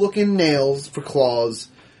 old-looking nails for claws,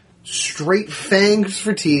 straight fangs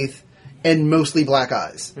for teeth, and mostly black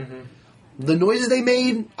eyes. The noises they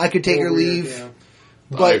made, I could take or leave, Yeah.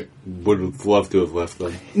 but I would have loved to have left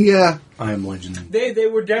them. yeah, I am legend. They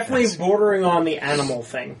were definitely bordering on the animal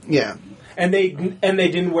thing. yeah. And they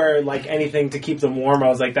didn't wear like anything to keep them warm. I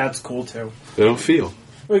was like, that's cool too. They don't feel.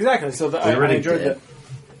 Well, exactly. So I already enjoyed did.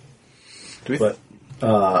 that. But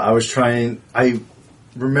I was trying. I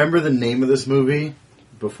remember the name of this movie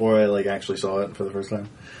before I actually saw it for the first time.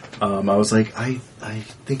 I was like, I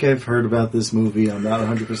think I've heard about this movie. I'm not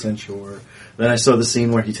 100% sure. Then I saw the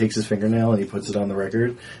scene where he takes his fingernail and he puts it on the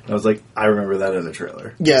record. And I was like, I remember that in the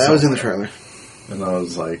trailer. Yeah, that was in the Somewhere. trailer. And I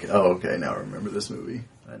was like, oh, okay, now I remember this movie.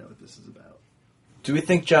 I know what this is about. Do we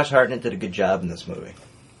think Josh Hartnett did a good job in this movie?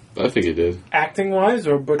 I think he did. Acting wise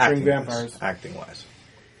or butchering Acting-wise. vampires? Acting-wise.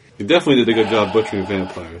 He definitely did a good job butchering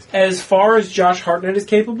vampires. As far as Josh Hartnett is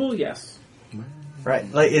capable, yes. Right.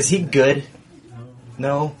 Like, is he good?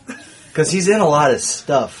 No. Because he's in a lot of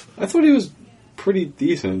stuff. I thought he was pretty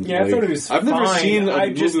decent. Yeah, I thought he was I've never fine. seen a I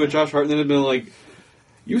movie just- with Josh Hartnett and been like,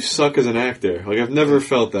 you suck as an actor. Like, I've never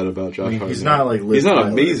felt that about Josh Hartnett. he's not like Liz He's not Tyler.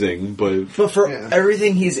 amazing, but But for Yeah.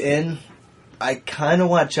 everything he's in, I kind of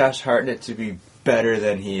want Josh Hartnett to be better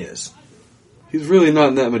than he is. he's really not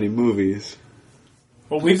in that many movies.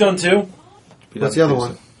 Well, we've done two. What's the other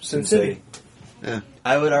one? Sin City. Yeah.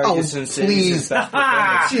 I would argue Oh, Sin City please. is his best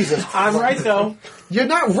performance. Jesus, I'm right though. you're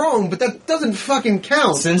not wrong, but that doesn't fucking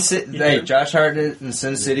count. Sin City, hey, Josh Hartnett in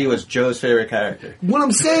Sin City was Joe's favorite character. What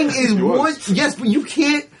I'm saying is, was. what? Yes, but you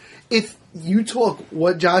can't. If you took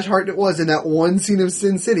what Josh Hartnett was in that one scene of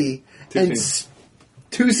Sin City and scenes.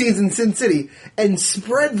 2 scenes in Sin City and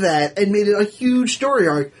spread that and made it a huge story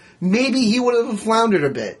arc, maybe he would have floundered a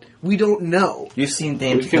bit. We don't know. You've seen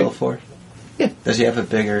David Okay. Gilfour? Yeah. Does he have a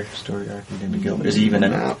bigger story arc than David Gilfour? Is he even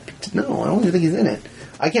in it? No, I don't even think he's in it.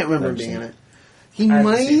 I can't remember him Never being in seen it. He I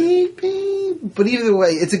haven't might seen be, but either way,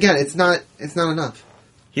 it's not enough.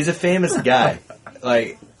 He's a famous guy.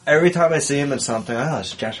 Like, every time I see him in something,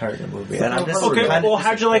 it's a Josh Hartnett movie. And I'm just Okay, kinda well,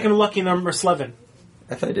 how'd you like him disappointed. in Lucky Number 11?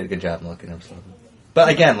 I thought he did a good job in looking up stuff. But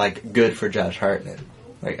again, like, good for Josh Hartnett.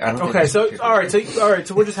 Like, I don't Okay, think so all right,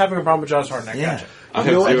 so we're just having a problem with Josh Hartnett. yeah. Gotcha. I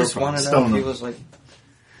You know, have I zero just want to problems. know if he Stone was like.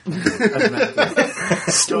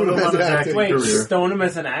 Stone him on his acting Wait, career. stone him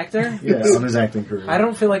as an actor? Yeah, on his acting career. I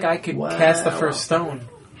don't feel like I could Wow. cast the first stone.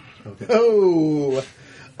 Oh,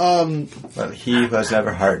 But he who has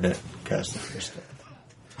never hardened it cast the first stone.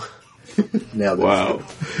 Nailed it. Wow.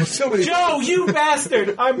 so many. Joe, you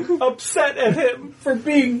bastard! I'm upset at him for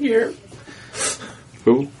being here.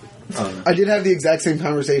 Who? I did have the exact same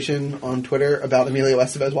conversation on Twitter about Emilio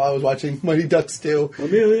Estevez while I was watching Mighty Ducks 2.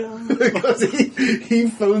 Amelia. Because he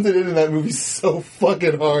phones it in that movie so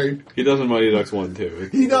fucking hard. He does in Mighty Ducks 1 too.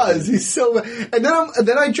 He does. He's so. And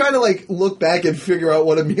then I try to like look back and figure out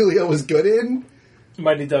what Emilio was good in.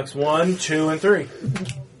 Mighty Ducks 1, 2, and 3.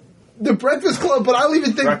 The Breakfast Club, but I don't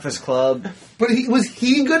even think. Breakfast Club, But was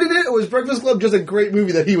he good in it, or was Breakfast Club just a great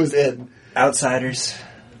movie that he was in? Outsiders.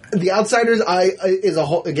 The Outsiders, is a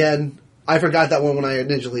whole. Again, I forgot that one when I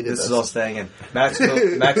initially did This this. is all staying in.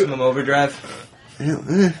 Maximum Overdrive.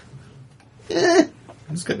 It's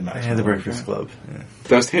good to Maximum And the Breakfast Club.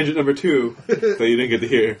 That was tangent number 2 that you didn't get to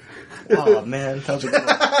hear. Oh man, that was a good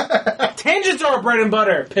one. Tangents are bread and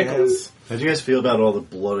butter. Pickles. How do you guys feel about all the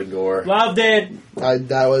blood and gore? Loved it.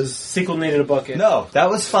 That was. Sequel needed a bucket. No, that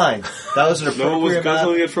was fine. That was an No one was appropriate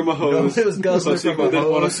guzzling amount. it from a No, hose. it was guzzling So from a people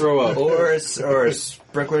didn't want to hose throw up. or a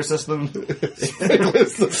sprinkler system. It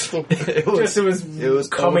Just it was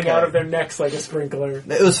coming okay. out of their necks like a sprinkler.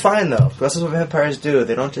 It was fine though. That's what vampires do.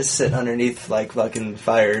 They don't just sit underneath like fucking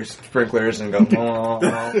fires, sprinklers, and go. Oh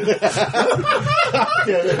God!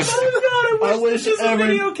 I wish this was a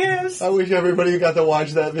video cast. I wish everybody got to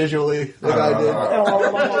watch that visually, like I did.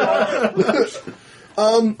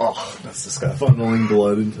 Oh, that's disgusting. Funneling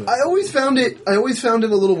blood into I always found it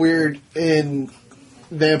a little weird in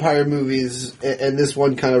vampire movies, and this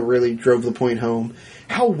one kind of really drove the point home.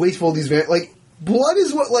 How wasteful these blood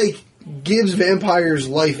is what gives vampires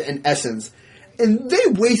life and essence, and they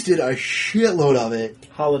wasted a shitload of it.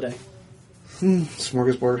 Holiday.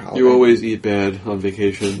 Smorgasbord. Holiday. You always eat bad on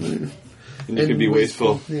vacation. And you And can be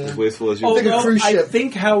wasteful. yeah. As wasteful as you Like a Although cruise I ship.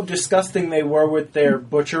 think how disgusting they were with their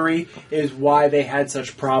butchery is why they had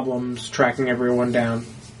such problems tracking everyone down.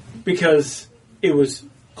 Because it was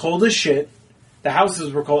cold as shit, the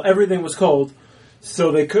houses were cold, everything was cold,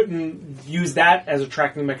 so they couldn't use that as a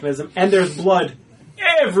tracking mechanism. And there's blood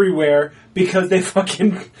everywhere because they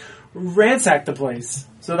fucking ransacked the place.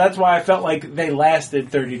 So that's why I felt like they lasted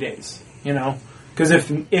 30 days, you know? Because if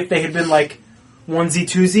they had been like onesie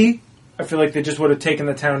twosie, I feel like they just would have taken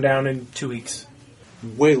the town down in 2 weeks.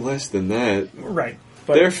 Way less than that. Right.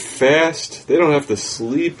 But They're fast. They don't have to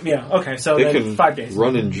sleep. yeah, okay, so They then can 5 days.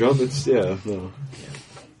 run and jump. It's no.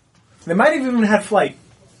 They might have even had flight.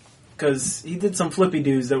 Because he did some flippy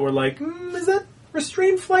doos that were like, is that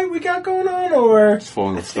restrained flight we got going on? Or. It's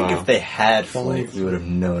falling with I think style. if they had flight, we would have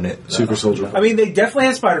known it. Super Soldier. I mean, they definitely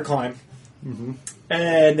had spider climb.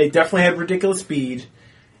 And they definitely had ridiculous speed.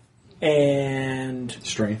 And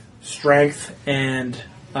Strength. and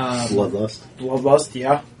Bloodlust. bloodlust,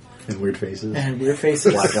 yeah. And weird faces. And weird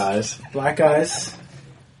faces. Black eyes. Black eyes.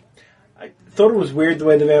 I thought it was weird the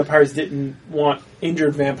way the vampires didn't want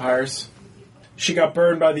injured vampires. She got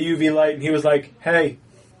burned by the UV light, and he was like, "Hey,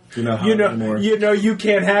 You're not hot anymore. you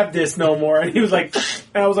can't have this no more." And he was like,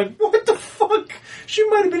 and I was like, "What the fuck? She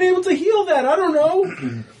might have been able to heal that. I don't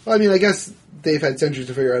know." I mean, I guess they've had centuries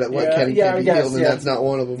to figure out what Yeah, can and yeah, can't I be guess, healed, and yeah. that's not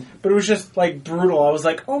one of them. But it was just like brutal. I was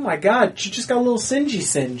like, "Oh my god, she just got a little singy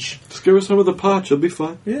singe." Just give her some of the pot. She'll be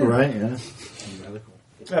fine. Yeah. Right, yeah.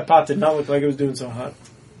 That pot did not look like it was doing so hot.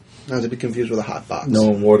 Not to be confused with a hot box. No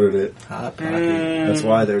one watered it. Hot pocket. That's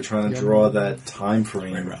why they're trying to draw that time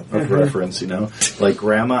frame of reference, you know? Like,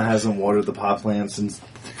 Grandma hasn't watered the pot plant since the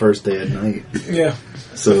first day at night. Yeah.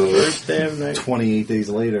 So, First day of night. 28 days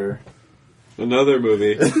later... Another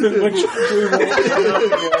movie. Which we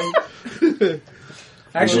won't.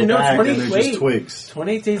 Actually, go no. back and 20. they're just Wait. twigs.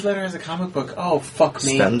 28 Days Later has a comic book. Oh fuck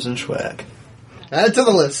me. Stems and swag. Add to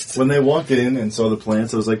the list. When they walked in and saw the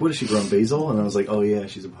plants, I was like, what is she growing, basil? And I was like, oh yeah,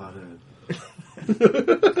 she's a pothead.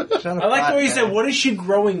 I like the way you said, "What is she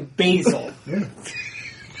growing? Basil." I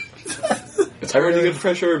heard you get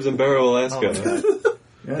fresh herbs in Barrow, Alaska. Oh,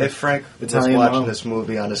 Yeah. If Frank Italian was watching mom. this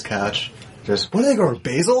movie on his couch, just, what are they growing,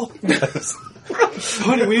 basil?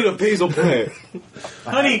 Honey, we need a basil plant.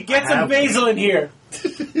 Honey, get some have basil in here.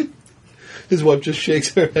 His wife just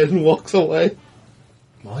shakes her head and walks away.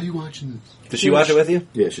 Why are you watching this? Did she watch it with you?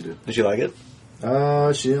 Yeah, she did. Did she like it?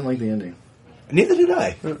 She didn't like the ending. Neither did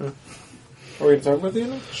I. Are we going to talk about the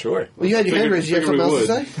ending? Sure. Well, you had your hand raised. You have Figured something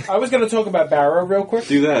we else to say? I was going to talk about Barrow real quick,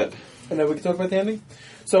 Do that. and then we can talk about the ending.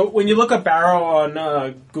 So when you look up Barrow on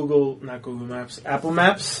not Google Maps, Apple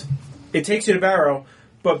Maps, it takes you to Barrow,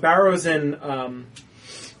 but Barrow's in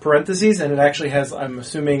parentheses, and it actually has, I'm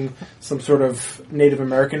assuming, some sort of Native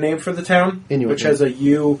American name for the town, Inuit which name. has a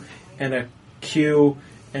U and a Q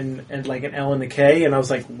and like an L and a K, and I was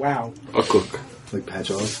like, wow. A cook. Like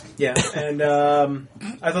Patchogue. Yeah, and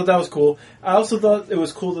I thought that was cool. I also thought it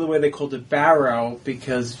was cool the way they called it Barrow,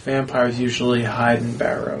 because vampires usually hide in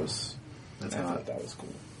barrows. That's I not. thought that was cool.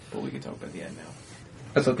 But we can talk about the end now.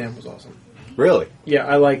 I thought the end was awesome. Really? Yeah,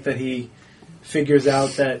 I like that he figures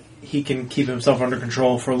out that he can keep himself under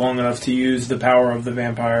control for long enough to use the power of the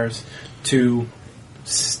vampires to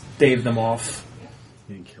stave them off.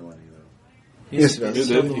 He didn't kill any though. Yes, he He does.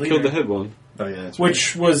 did. He killed the head one. Oh yeah, that's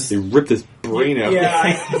Which was... He ripped his brain out.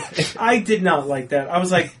 Yeah, I did not like that. I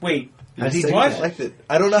was like, wait, How'd he do what? that? I liked it.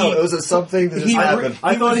 I don't know. It was something that just he- happened.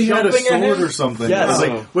 I thought he had a jumping at sword him? or something. Yes. I was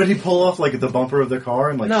like, what did he pull off like the bumper of the car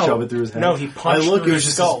and like No. shove it through his head? No, he punched I look, through it was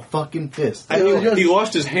his just skull. his fucking fist. He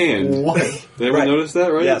lost his hand. What? Did anyone Right. notice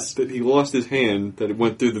that, right? Yes. That he lost his hand, that it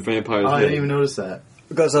went through the vampire's I head. didn't even notice that.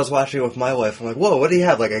 Because I was watching it with my wife. I'm like, whoa, what do you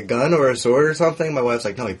have? Like a gun or a sword or something? My wife's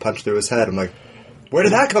like, no, he punched through his head. I'm like, where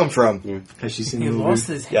did that come from? Has she seen He the movie? lost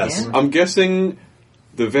his Yes. hand? I'm guessing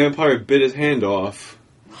the vampire bit his hand off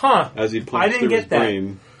Huh. as he I punched didn't through get his that.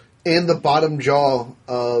 brain. And the bottom jaw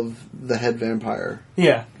of the head vampire,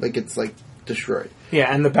 Yeah. like it's like destroyed.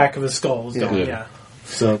 Yeah, and the back of his skull is gone, Yeah. yeah.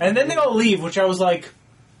 So And then they all leave, which I was like,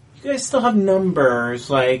 you guys still have numbers,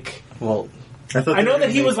 like... Well, I thought I know they were that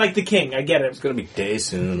he gonna was like the king, I get it's it. going to be day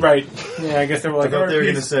soon. Right. Yeah, I guess they were I like, thought they were "Alright,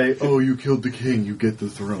 going to say, "Oh, you killed the king, you get the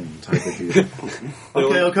throne," type of deal.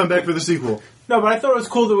 Okay, I'll come back for the sequel. No, but I thought it was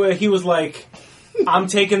cool the way he was like, I'm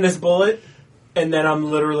taking this bullet, and then I'm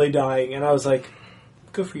literally dying. And I was like,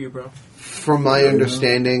 good for you, bro. From my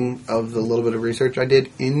understanding of the little bit of research I did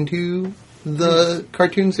into the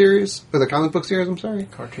cartoon series, or the comic book series, I'm sorry.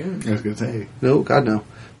 Cartoon. I was going to say, No, God no.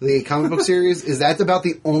 The comic book series is that's about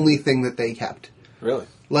the only thing that they kept. Really?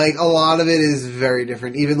 Like, a lot of it is very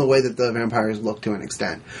different, even the way that the vampires look to an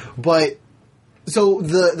extent. But, so,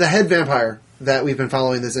 the head vampire that we've been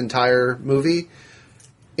following this entire movie,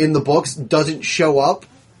 in the books, doesn't show up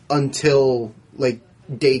until, like,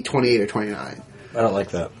 day 28 or 29. I don't like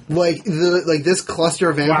that. Like, this cluster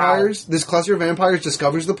of vampires,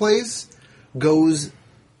 discovers the place, goes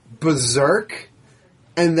berserk,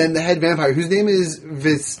 and then the head vampire, whose name is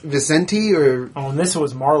Vicente, or... Oh, and this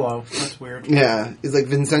was Marlowe. That's weird. Yeah, is like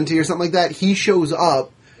Vincenti or something like that. He shows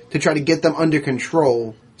up to try to get them under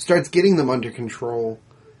control, starts getting them under control,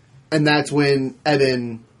 and that's when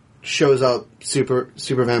Evan shows up super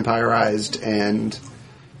vampirized and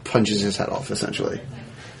punches his head off, essentially.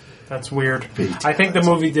 That's weird. I think the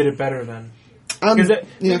movie did it better then. Yeah.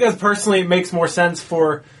 Because personally, it makes more sense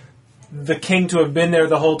for the king to have been there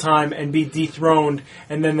the whole time and be dethroned,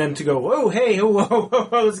 and then them to go, whoa, hey, whoa, whoa,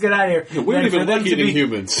 whoa, let's get out of here. We don't Then for even them like to eating be-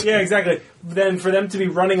 humans. Yeah, exactly. Then for them to be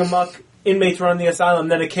running amok, inmates run the asylum,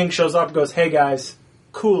 then a king shows up and goes, hey guys,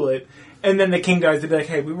 cool it. And then the king dies, they'd be like,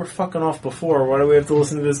 hey, we were fucking off before, why do we have to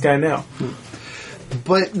listen to this guy now?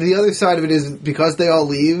 But the other side of it is, because they all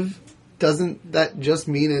leave, doesn't that just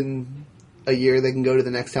mean in a year they can go to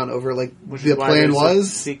the next town over like Which the is why plan there's a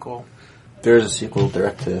was? sequel. There's a sequel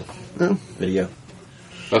direct to No. video.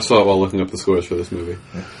 I saw it while looking up the scores for this movie.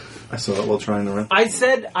 I saw it while trying to rent. I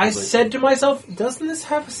said to myself, doesn't this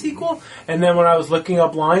have a sequel? And then when I was looking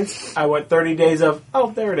up lines, I went 30 days of,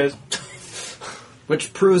 oh, there it is.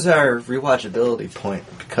 Which proves our rewatchability point,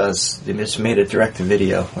 because they just made it direct to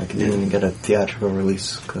video. Like, it didn't even get a theatrical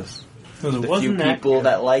release, because Because it the few wasn't that people good.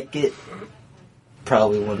 that like it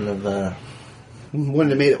probably wouldn't have Wouldn't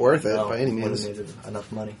have made it worth it no, by any wouldn't means. have made it enough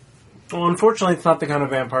money. Well, unfortunately, it's not the kind of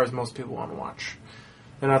vampires most people want to watch.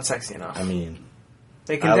 They're not sexy enough. I mean,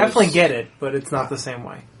 they can I definitely was- get it, but it's not the same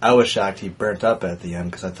way. I was shocked he burnt up at the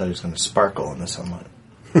end, because I thought he was going to sparkle in the sunlight.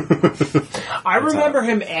 I remember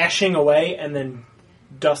him ashing away and then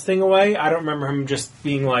dusting away. I don't remember him just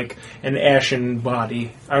being like an ashen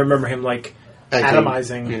body. I remember him like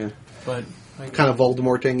atomizing. Yeah. But like, Kind of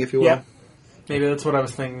Voldemorting, if you will. yeah, maybe that's what I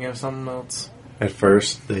was thinking of. Something else. At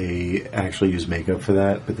first, they actually used makeup for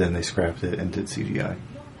that, but then they scrapped it and did CGI.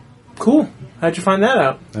 Cool. How'd you find that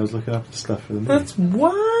out? I was looking up the stuff for the movie. That's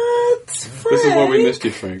what. This is where we missed you,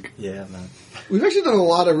 Frank. Yeah, man. We've actually done a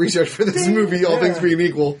lot of research for this movie, all things being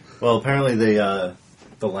equal. Well, apparently the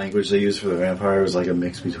language they used for the vampire was like a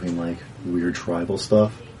mix between like weird tribal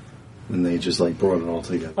stuff, and they just like brought it all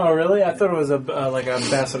together. Oh, really? I thought it was like a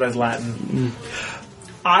bastardized Latin.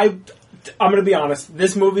 I'm going to be honest.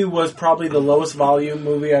 This movie was probably the lowest volume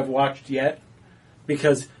movie I've watched yet,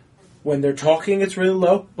 because when they're talking, it's really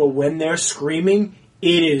low, but when they're screaming,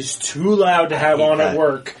 it is too loud to have on at that.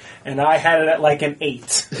 work, and I had it at like an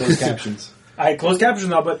 8. Closed captions. I had closed captions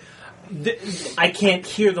now, but I can't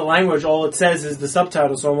hear the language. All it says is the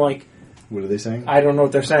subtitle. So I'm like, What are they saying? I don't know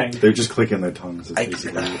what they're saying. They're just clicking their tongues. It's I-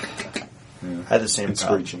 basically. I had the same It's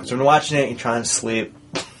problem. screeching. So when watching it, you're trying to sleep.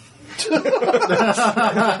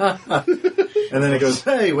 And then it goes,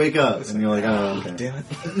 "Hey, wake up!" And you're like, "Oh, okay." Damn it.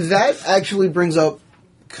 That actually brings up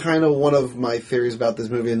kind of one of my theories about this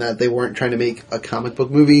movie, in that they weren't trying to make a comic book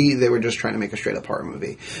movie; they were just trying to make a straight up horror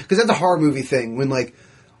movie. Because that's a horror movie thing, when like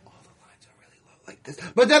all the lines are really low like this,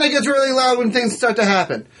 but then it gets really loud when things start to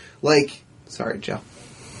happen. Like, sorry, Joe,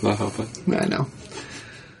 Not helping. I know.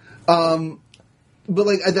 But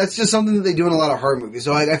like that's just something that they do in a lot of horror movies.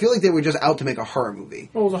 So I feel like they were just out to make a horror movie.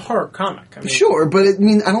 Well, it was a horror comic. I mean, Sure, but I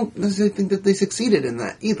mean, I don't necessarily think that they succeeded in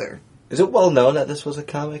that either. Is it well known that this was a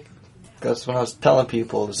comic? Because when I was telling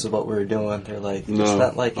people this is what we were doing, they're like, it's No,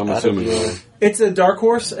 not like I'm out assuming of your... no. It's a Dark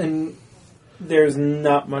Horse, and there's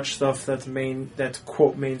not much stuff that's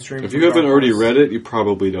quote mainstream. If from you haven't Dark already Horse. read it, you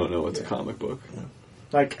probably don't know it's a comic book.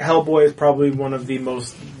 Like Hellboy is probably one of the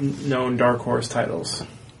most known Dark Horse titles,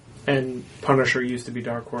 and Punisher used to be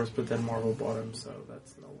Dark Horse, but then Marvel bought him, so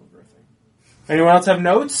that's no longer a thing. Anyone else have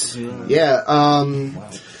notes? Yeah.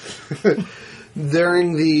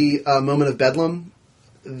 During the moment of Bedlam,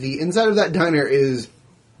 the inside of that diner is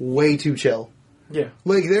way too chill. Yeah.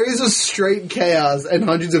 Like, there is a straight chaos, and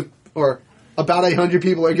about 100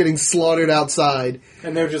 people are getting slaughtered outside.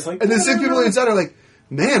 And they're just like, And the 6 people inside are like,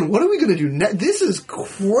 man, what are we going to do next? This is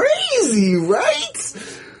crazy, right?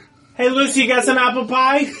 hey Lucy, you got some apple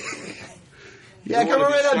pie? Yeah, come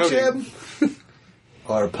right up, shouting. Jim.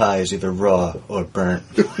 Our pie is either raw or burnt.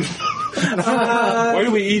 Why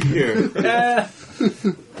do we eat here?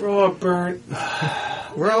 Raw or burnt.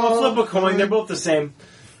 I'll flip a coin. They're both the same.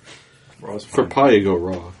 For pie, you go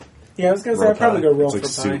raw. Yeah, I was gonna say Raw I'd probably pie. go raw It's for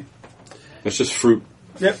like pie. soup. That's just fruit.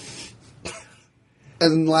 Yep.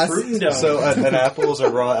 And last... Fruit and dough. So an apple is a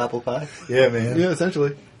raw apple pie? Yeah, man. Yeah,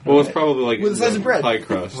 essentially. Well, it's probably like With a slice of bread. pie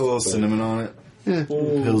crust. There's a little cinnamon on it. Yeah.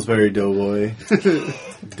 Pillsbury Doughboy.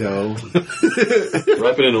 Dough.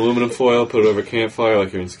 Wrap it in aluminum foil, put it over a campfire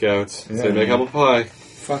like you're in Scouts. Yeah. Say, make apple pie.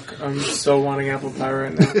 Fuck, I'm so wanting apple pie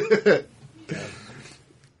right now.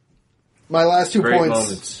 My last 2 Great points.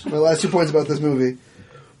 moments. My last 2 points about this movie.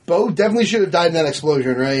 Bo definitely should have died in that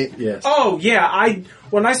explosion, right? Yes. Oh yeah,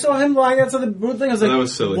 when I saw him lying outside the booth thing, I was like, That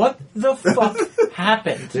was silly. what the fuck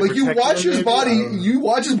happened? Like you watch his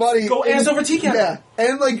body, Go ass over tea kettle. yeah,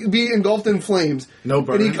 and like be engulfed in flames. No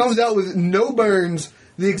burns. And he comes out with no burns,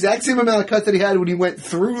 the exact same amount of cuts that he had when he went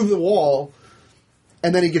through the wall,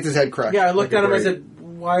 and then he gets his head crushed. Yeah, I looked Like at him. a I said,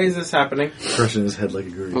 "Why is this happening?" Crushing his head like a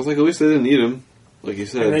grape. I was like, at least they didn't eat him. Like you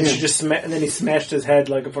said. And then and then he smashed his head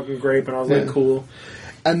like a fucking grape, and I was like, Yeah. "Cool."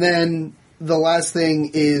 And then the last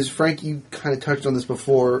thing is, Frank, you kind of touched on this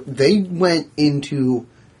before. They went into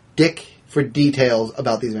dick for details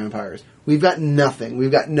about these vampires. We've got nothing.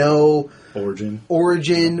 We've got no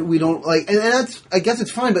Origin. We don't like, and that's. I guess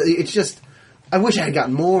it's fine, but it's just. I wish I had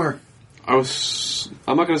gotten more. I'm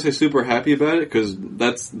not going to say super happy about it, because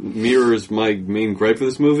that mirrors my main gripe for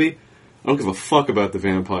this movie. I don't give a fuck about the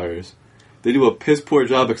vampires. They do a piss poor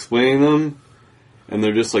job explaining them, and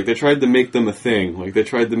they're just like, they tried to make them a thing. Like, they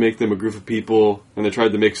tried to make them a group of people, and they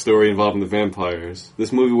tried to make story involving the vampires.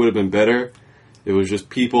 This movie would have been better. It was just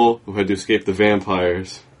people who had to escape the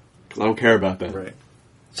vampires. 'Cause I don't care about them. Right.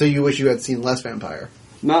 So you wish you had seen less vampire.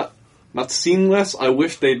 Not seen less. I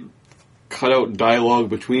wish they'd cut out dialogue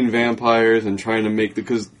between vampires and trying to make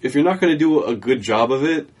because if you're not going to do a good job of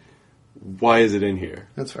it, why is it in here?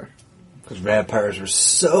 That's fair. Because vampires were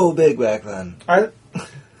so big back then. I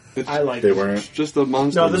It's like They it. weren't. just a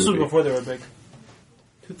monster. No, this was movie. before they were big.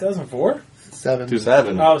 2004? 7.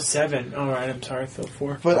 7. Oh, 7. All right, I'm sorry, I thought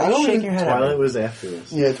 4. But I don't Shake even. your head Twilight at me. was after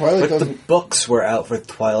this. Yeah, Twilight But the doesn't. books were out for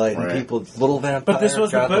Twilight, and Right. people, little vampires. But this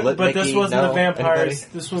was John but this Lithnicki, wasn't the no? vampires. Anybody?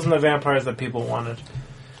 This wasn't the vampires that people wanted.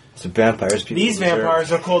 It's the vampires people These deserve.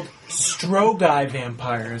 vampires are called Strogai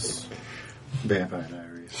vampires. Vampire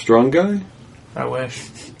Diaries. Strong guy. I wish.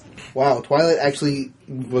 Wow, Twilight actually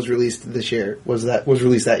was released this year. Was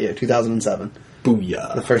released that year, 2007. The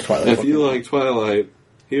Booyah. first Twilight. If book. you like Twilight,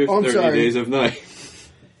 here's Oh, I'm 30 sorry. Days of Night.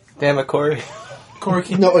 Damn it, Corey. Corey,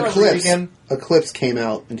 can No, you Eclipse. again? Eclipse came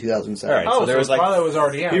out in 2007. All right. Oh, So there was like- Twilight was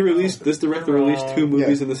already out. He released this director released 2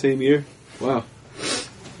 movies Yeah. in the same year. Wow.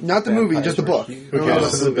 Not the movie, just the book. Okay, No,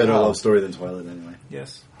 this is a better love story than Twilight anyway.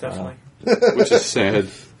 Yes, definitely. Which is sad.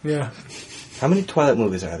 Yeah. How many Twilight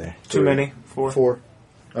movies are there? Too many. 4. 4.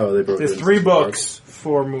 Oh, they broke There's it into 3 parts. books,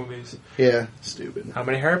 4 movies. Yeah. Stupid. How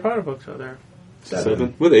many Harry Potter books are there?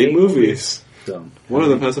 7. With 8 movies. Dumb. One of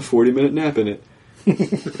them has a 40-minute nap in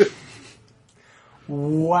it.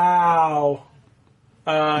 Wow.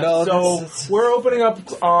 No, so that's- we're opening up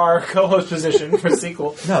our co-host position for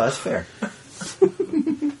sequel. No, that's fair.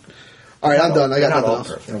 All right, I'm done. I got Not all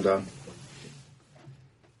nothing else. I'm done.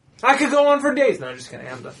 I could go on for days. No, just kidding.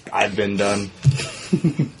 I'm done. I've been done.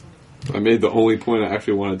 I made the only point I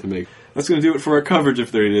actually wanted to make. That's going to do it for our coverage of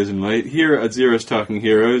 30 Days of Night. Here at Zero's Talking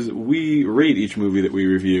Heroes, we rate each movie that we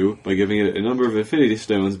review by giving it a number of Infinity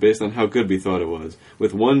Stones based on how good we thought it was,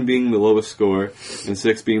 with 1 being the lowest score and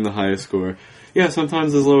 6 being the highest score. Yeah,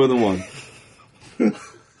 sometimes it's lower than 1.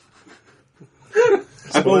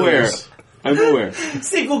 I'm aware. I'm aware.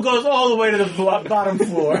 Sequel goes all the way to the bottom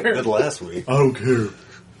floor. Did last week. I don't care.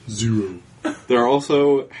 0. There are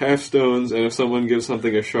also half stones, and if someone gives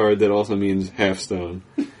something a shard, that also means half stone.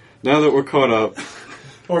 Now that we're caught up,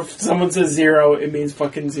 Or if someone says 0, it means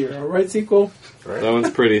fucking 0. Right, sequel? Right? that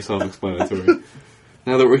one's pretty self-explanatory.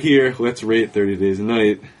 Now that we're here, let's rate 30 Days a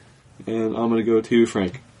Night, and I'm going to go to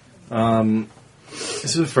Frank. This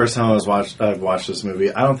is the first time I've watched this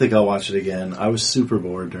movie. I don't think I'll watch it again. I was super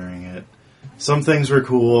bored during it. Some things were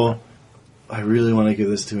cool. I really want to give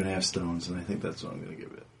this 2.5 stones, and I think that's what I'm going to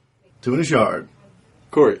give it. 2 and a shard.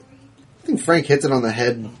 Corey. I think Frank hits it on the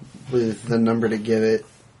head with the number to give it.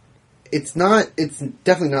 It's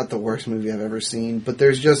definitely not the worst movie I've ever seen, but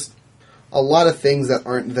there's just a lot of things that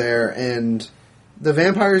aren't there, and the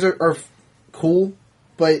vampires are cool,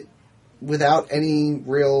 but without any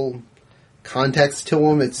real context to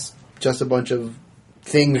them. It's just a bunch of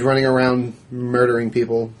things running around murdering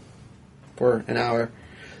people for an hour.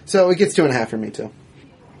 So it gets 2.5 for me, too.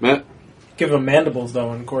 Matt. Give him mandibles,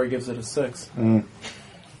 though, and Corey gives it a 6.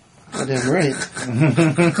 Goddamn right.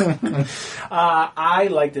 I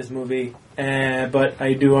like this movie, but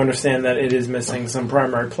I do understand that it is missing some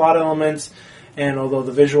primary plot elements, and although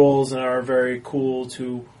the visuals are very cool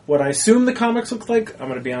to what I assume the comics look like, I'm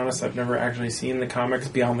going to be honest, I've never actually seen the comics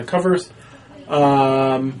beyond the covers.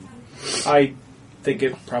 I think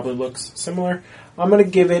it probably looks similar. I'm going to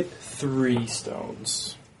give it 3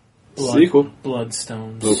 stones. Sequel.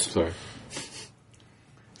 Bloodstones. Oops, sorry.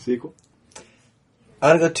 Sequel.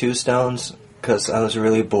 I'm gonna go 2 stones because I was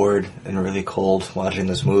really bored and really cold watching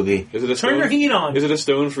this movie. Is it a stone? Turn your heat on. Is it a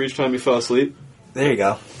stone for each time you fell asleep? There you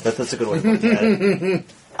go. That's a good way to look at it.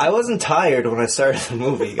 I wasn't tired when I started the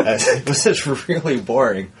movie, guys. It was just really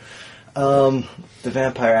boring. The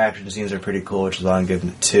vampire action scenes are pretty cool, which is why I'm giving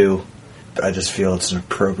it 2. I just feel it's an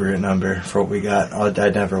appropriate number for what we got.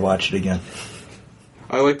 I'd never watch it again.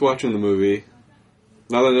 I liked watching the movie.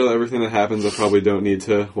 Now that I know everything that happens, I probably don't need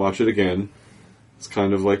to watch it again. It's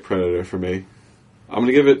kind of like Predator for me. I'm going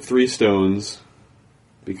to give it 3 stones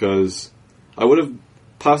because I would have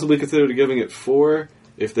possibly considered giving it 4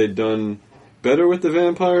 if they'd done better with the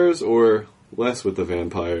vampires or less with the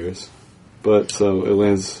vampires. But so it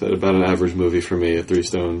lands at about an average movie for me at 3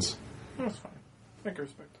 stones. That's fine. I can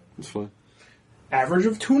respect that. It's fine. Average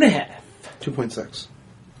of 2.5. 2.6.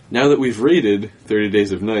 Now that we've rated 30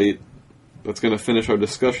 Days of Night, that's going to finish our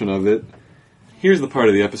discussion of it. Here's the part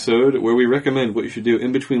of the episode where we recommend what you should do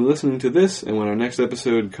in between listening to this and when our next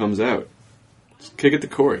episode comes out. Let's kick it to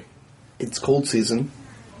Corey. It's cold season.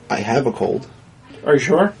 I have a cold. Are you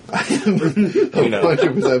sure? I am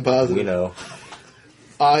 100% positive. We know.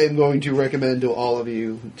 I am going to recommend to all of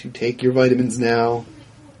you to take your vitamins now.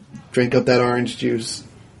 Drink up that orange juice.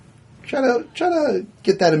 Try to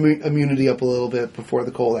get that immunity up a little bit before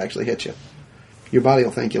the cold actually hits you. Your body will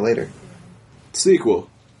thank you later. Sequel.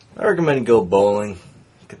 I recommend go bowling.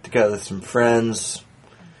 Get together with some friends.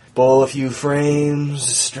 Bowl a few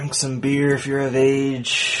frames. Drink some beer if you're of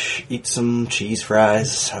age. Eat some cheese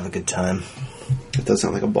fries. Have a good time. It does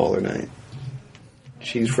sound like a baller night.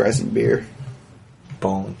 Cheese, fries, and beer.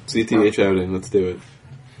 Bowling. CTH outing. Let's do it.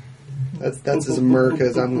 That's as America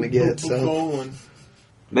as I'm going to get. So Bowling.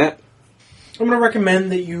 Matt. I'm going to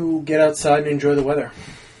recommend that you get outside and enjoy the weather.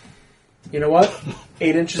 You know what?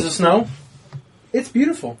 8 inches of snow. It's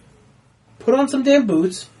beautiful. Put on some damn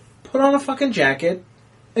boots, put on a fucking jacket,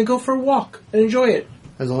 and go for a walk and enjoy it.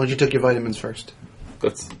 as long as you took your vitamins first.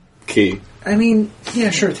 That's key. I mean,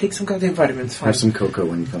 yeah, sure, take some goddamn vitamins. Fine. Have some cocoa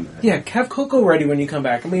when you come back. Yeah, have cocoa ready when you come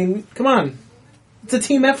back. I mean, come on. It's a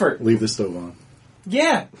team effort. Leave the stove on.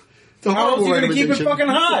 Yeah. It's a How else are you horrible going to keep it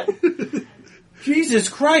recommendation. fucking hot? Jesus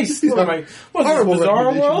Christ. What am I? What's this, Horrible Bizarre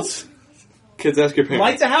World? recommendations. Kids, ask your parents.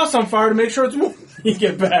 Light the house on fire to make sure it's warm when you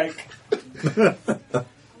get back.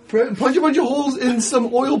 Punch a bunch of holes in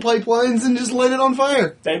some oil pipelines and just light it on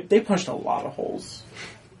fire. They punched a lot of holes.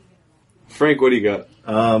 Frank, what do you got?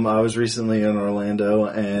 I was recently in Orlando,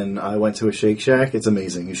 and I went to a Shake Shack. It's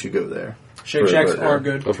amazing. You should go there. Shake For a Shacks burger. are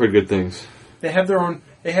good. I've heard good things. They have their own.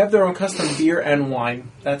 They have their own custom beer and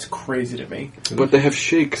wine. That's crazy to me. But they have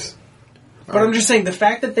shakes. But I'm just saying, the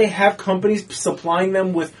fact that they have companies supplying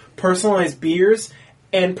them with personalized beers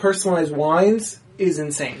and personalized wines is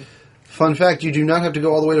insane. Fun fact, you do not have to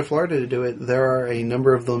go all the way to Florida to do it. There are a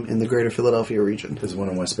number of them in the greater Philadelphia region. There's one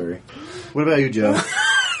in Westbury. What about you, Joe?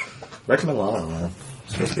 Recommend La La Land.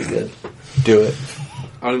 It's supposed to be good. Do it.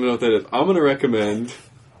 I don't even know what that is. I'm going to recommend...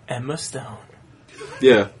 Emma Stone.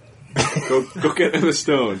 Yeah. Go get Emma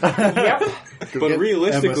Stone. Yep. But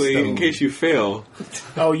realistically, Emma Stone. in case you fail,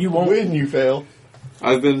 Oh, you won't. When you fail.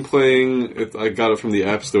 I've been playing... I got it from the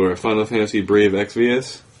App Store. Final Fantasy Brave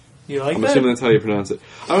Exvius. You like I'm that? assuming that's how you pronounce it.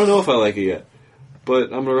 I don't know if I like it yet, but I'm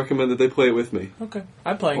going to recommend that they play it with me. Okay.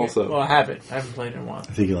 I'm playing Also. it. Well, I have it. I haven't played it in a while. I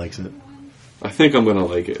think he likes it. I think I'm going to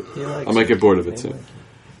like it. He likes I might it. get bored of it He soon. likes it.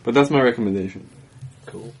 But that's my recommendation.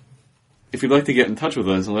 Cool. If you'd like to get in touch with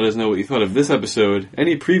us and let us know what you thought of this episode,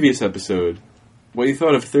 any previous episode, what you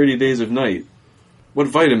thought of 30 Days of Night, what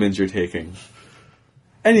vitamins you're taking,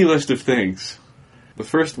 any list of things, the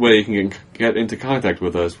first way you can get into contact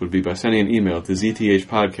with us would be by sending an email to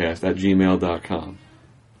zthpodcast@gmail.com.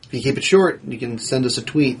 If you keep it short, you can send us a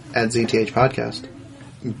tweet at ZTH Podcast.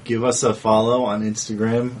 Give us a follow on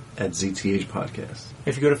Instagram at ZTH Podcast.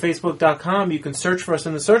 If you go to Facebook.com, you can search for us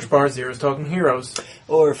in the search bar, Zero's Talking Heroes.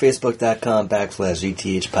 Or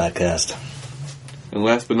Facebook.com/ZTH Podcast. And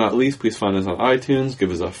last but not least, please find us on iTunes,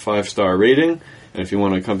 give us a 5-star rating, and if you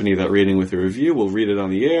want to accompany that rating with a review, we'll read it on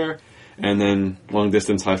the air, and then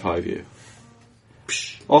long-distance high-five you.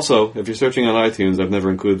 Also, if you're searching on iTunes, I've never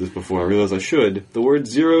included this before, I realize I should, the words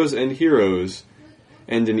Zeros and Heroes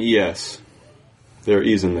end in ES. There are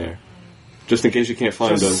E's in there. Just in case you can't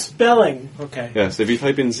find So us. spelling. Okay. Yes, if you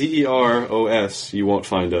type in ZEROS, you won't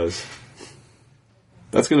find us.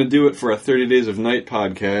 That's going to do it for our 30 Days of Night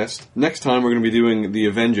podcast. Next time, we're going to be doing The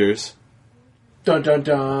Avengers. Dun dun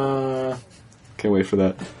dun. Can't wait for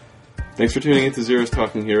that. Thanks for tuning in to Zero's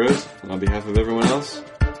Talking Heroes. On behalf of everyone else,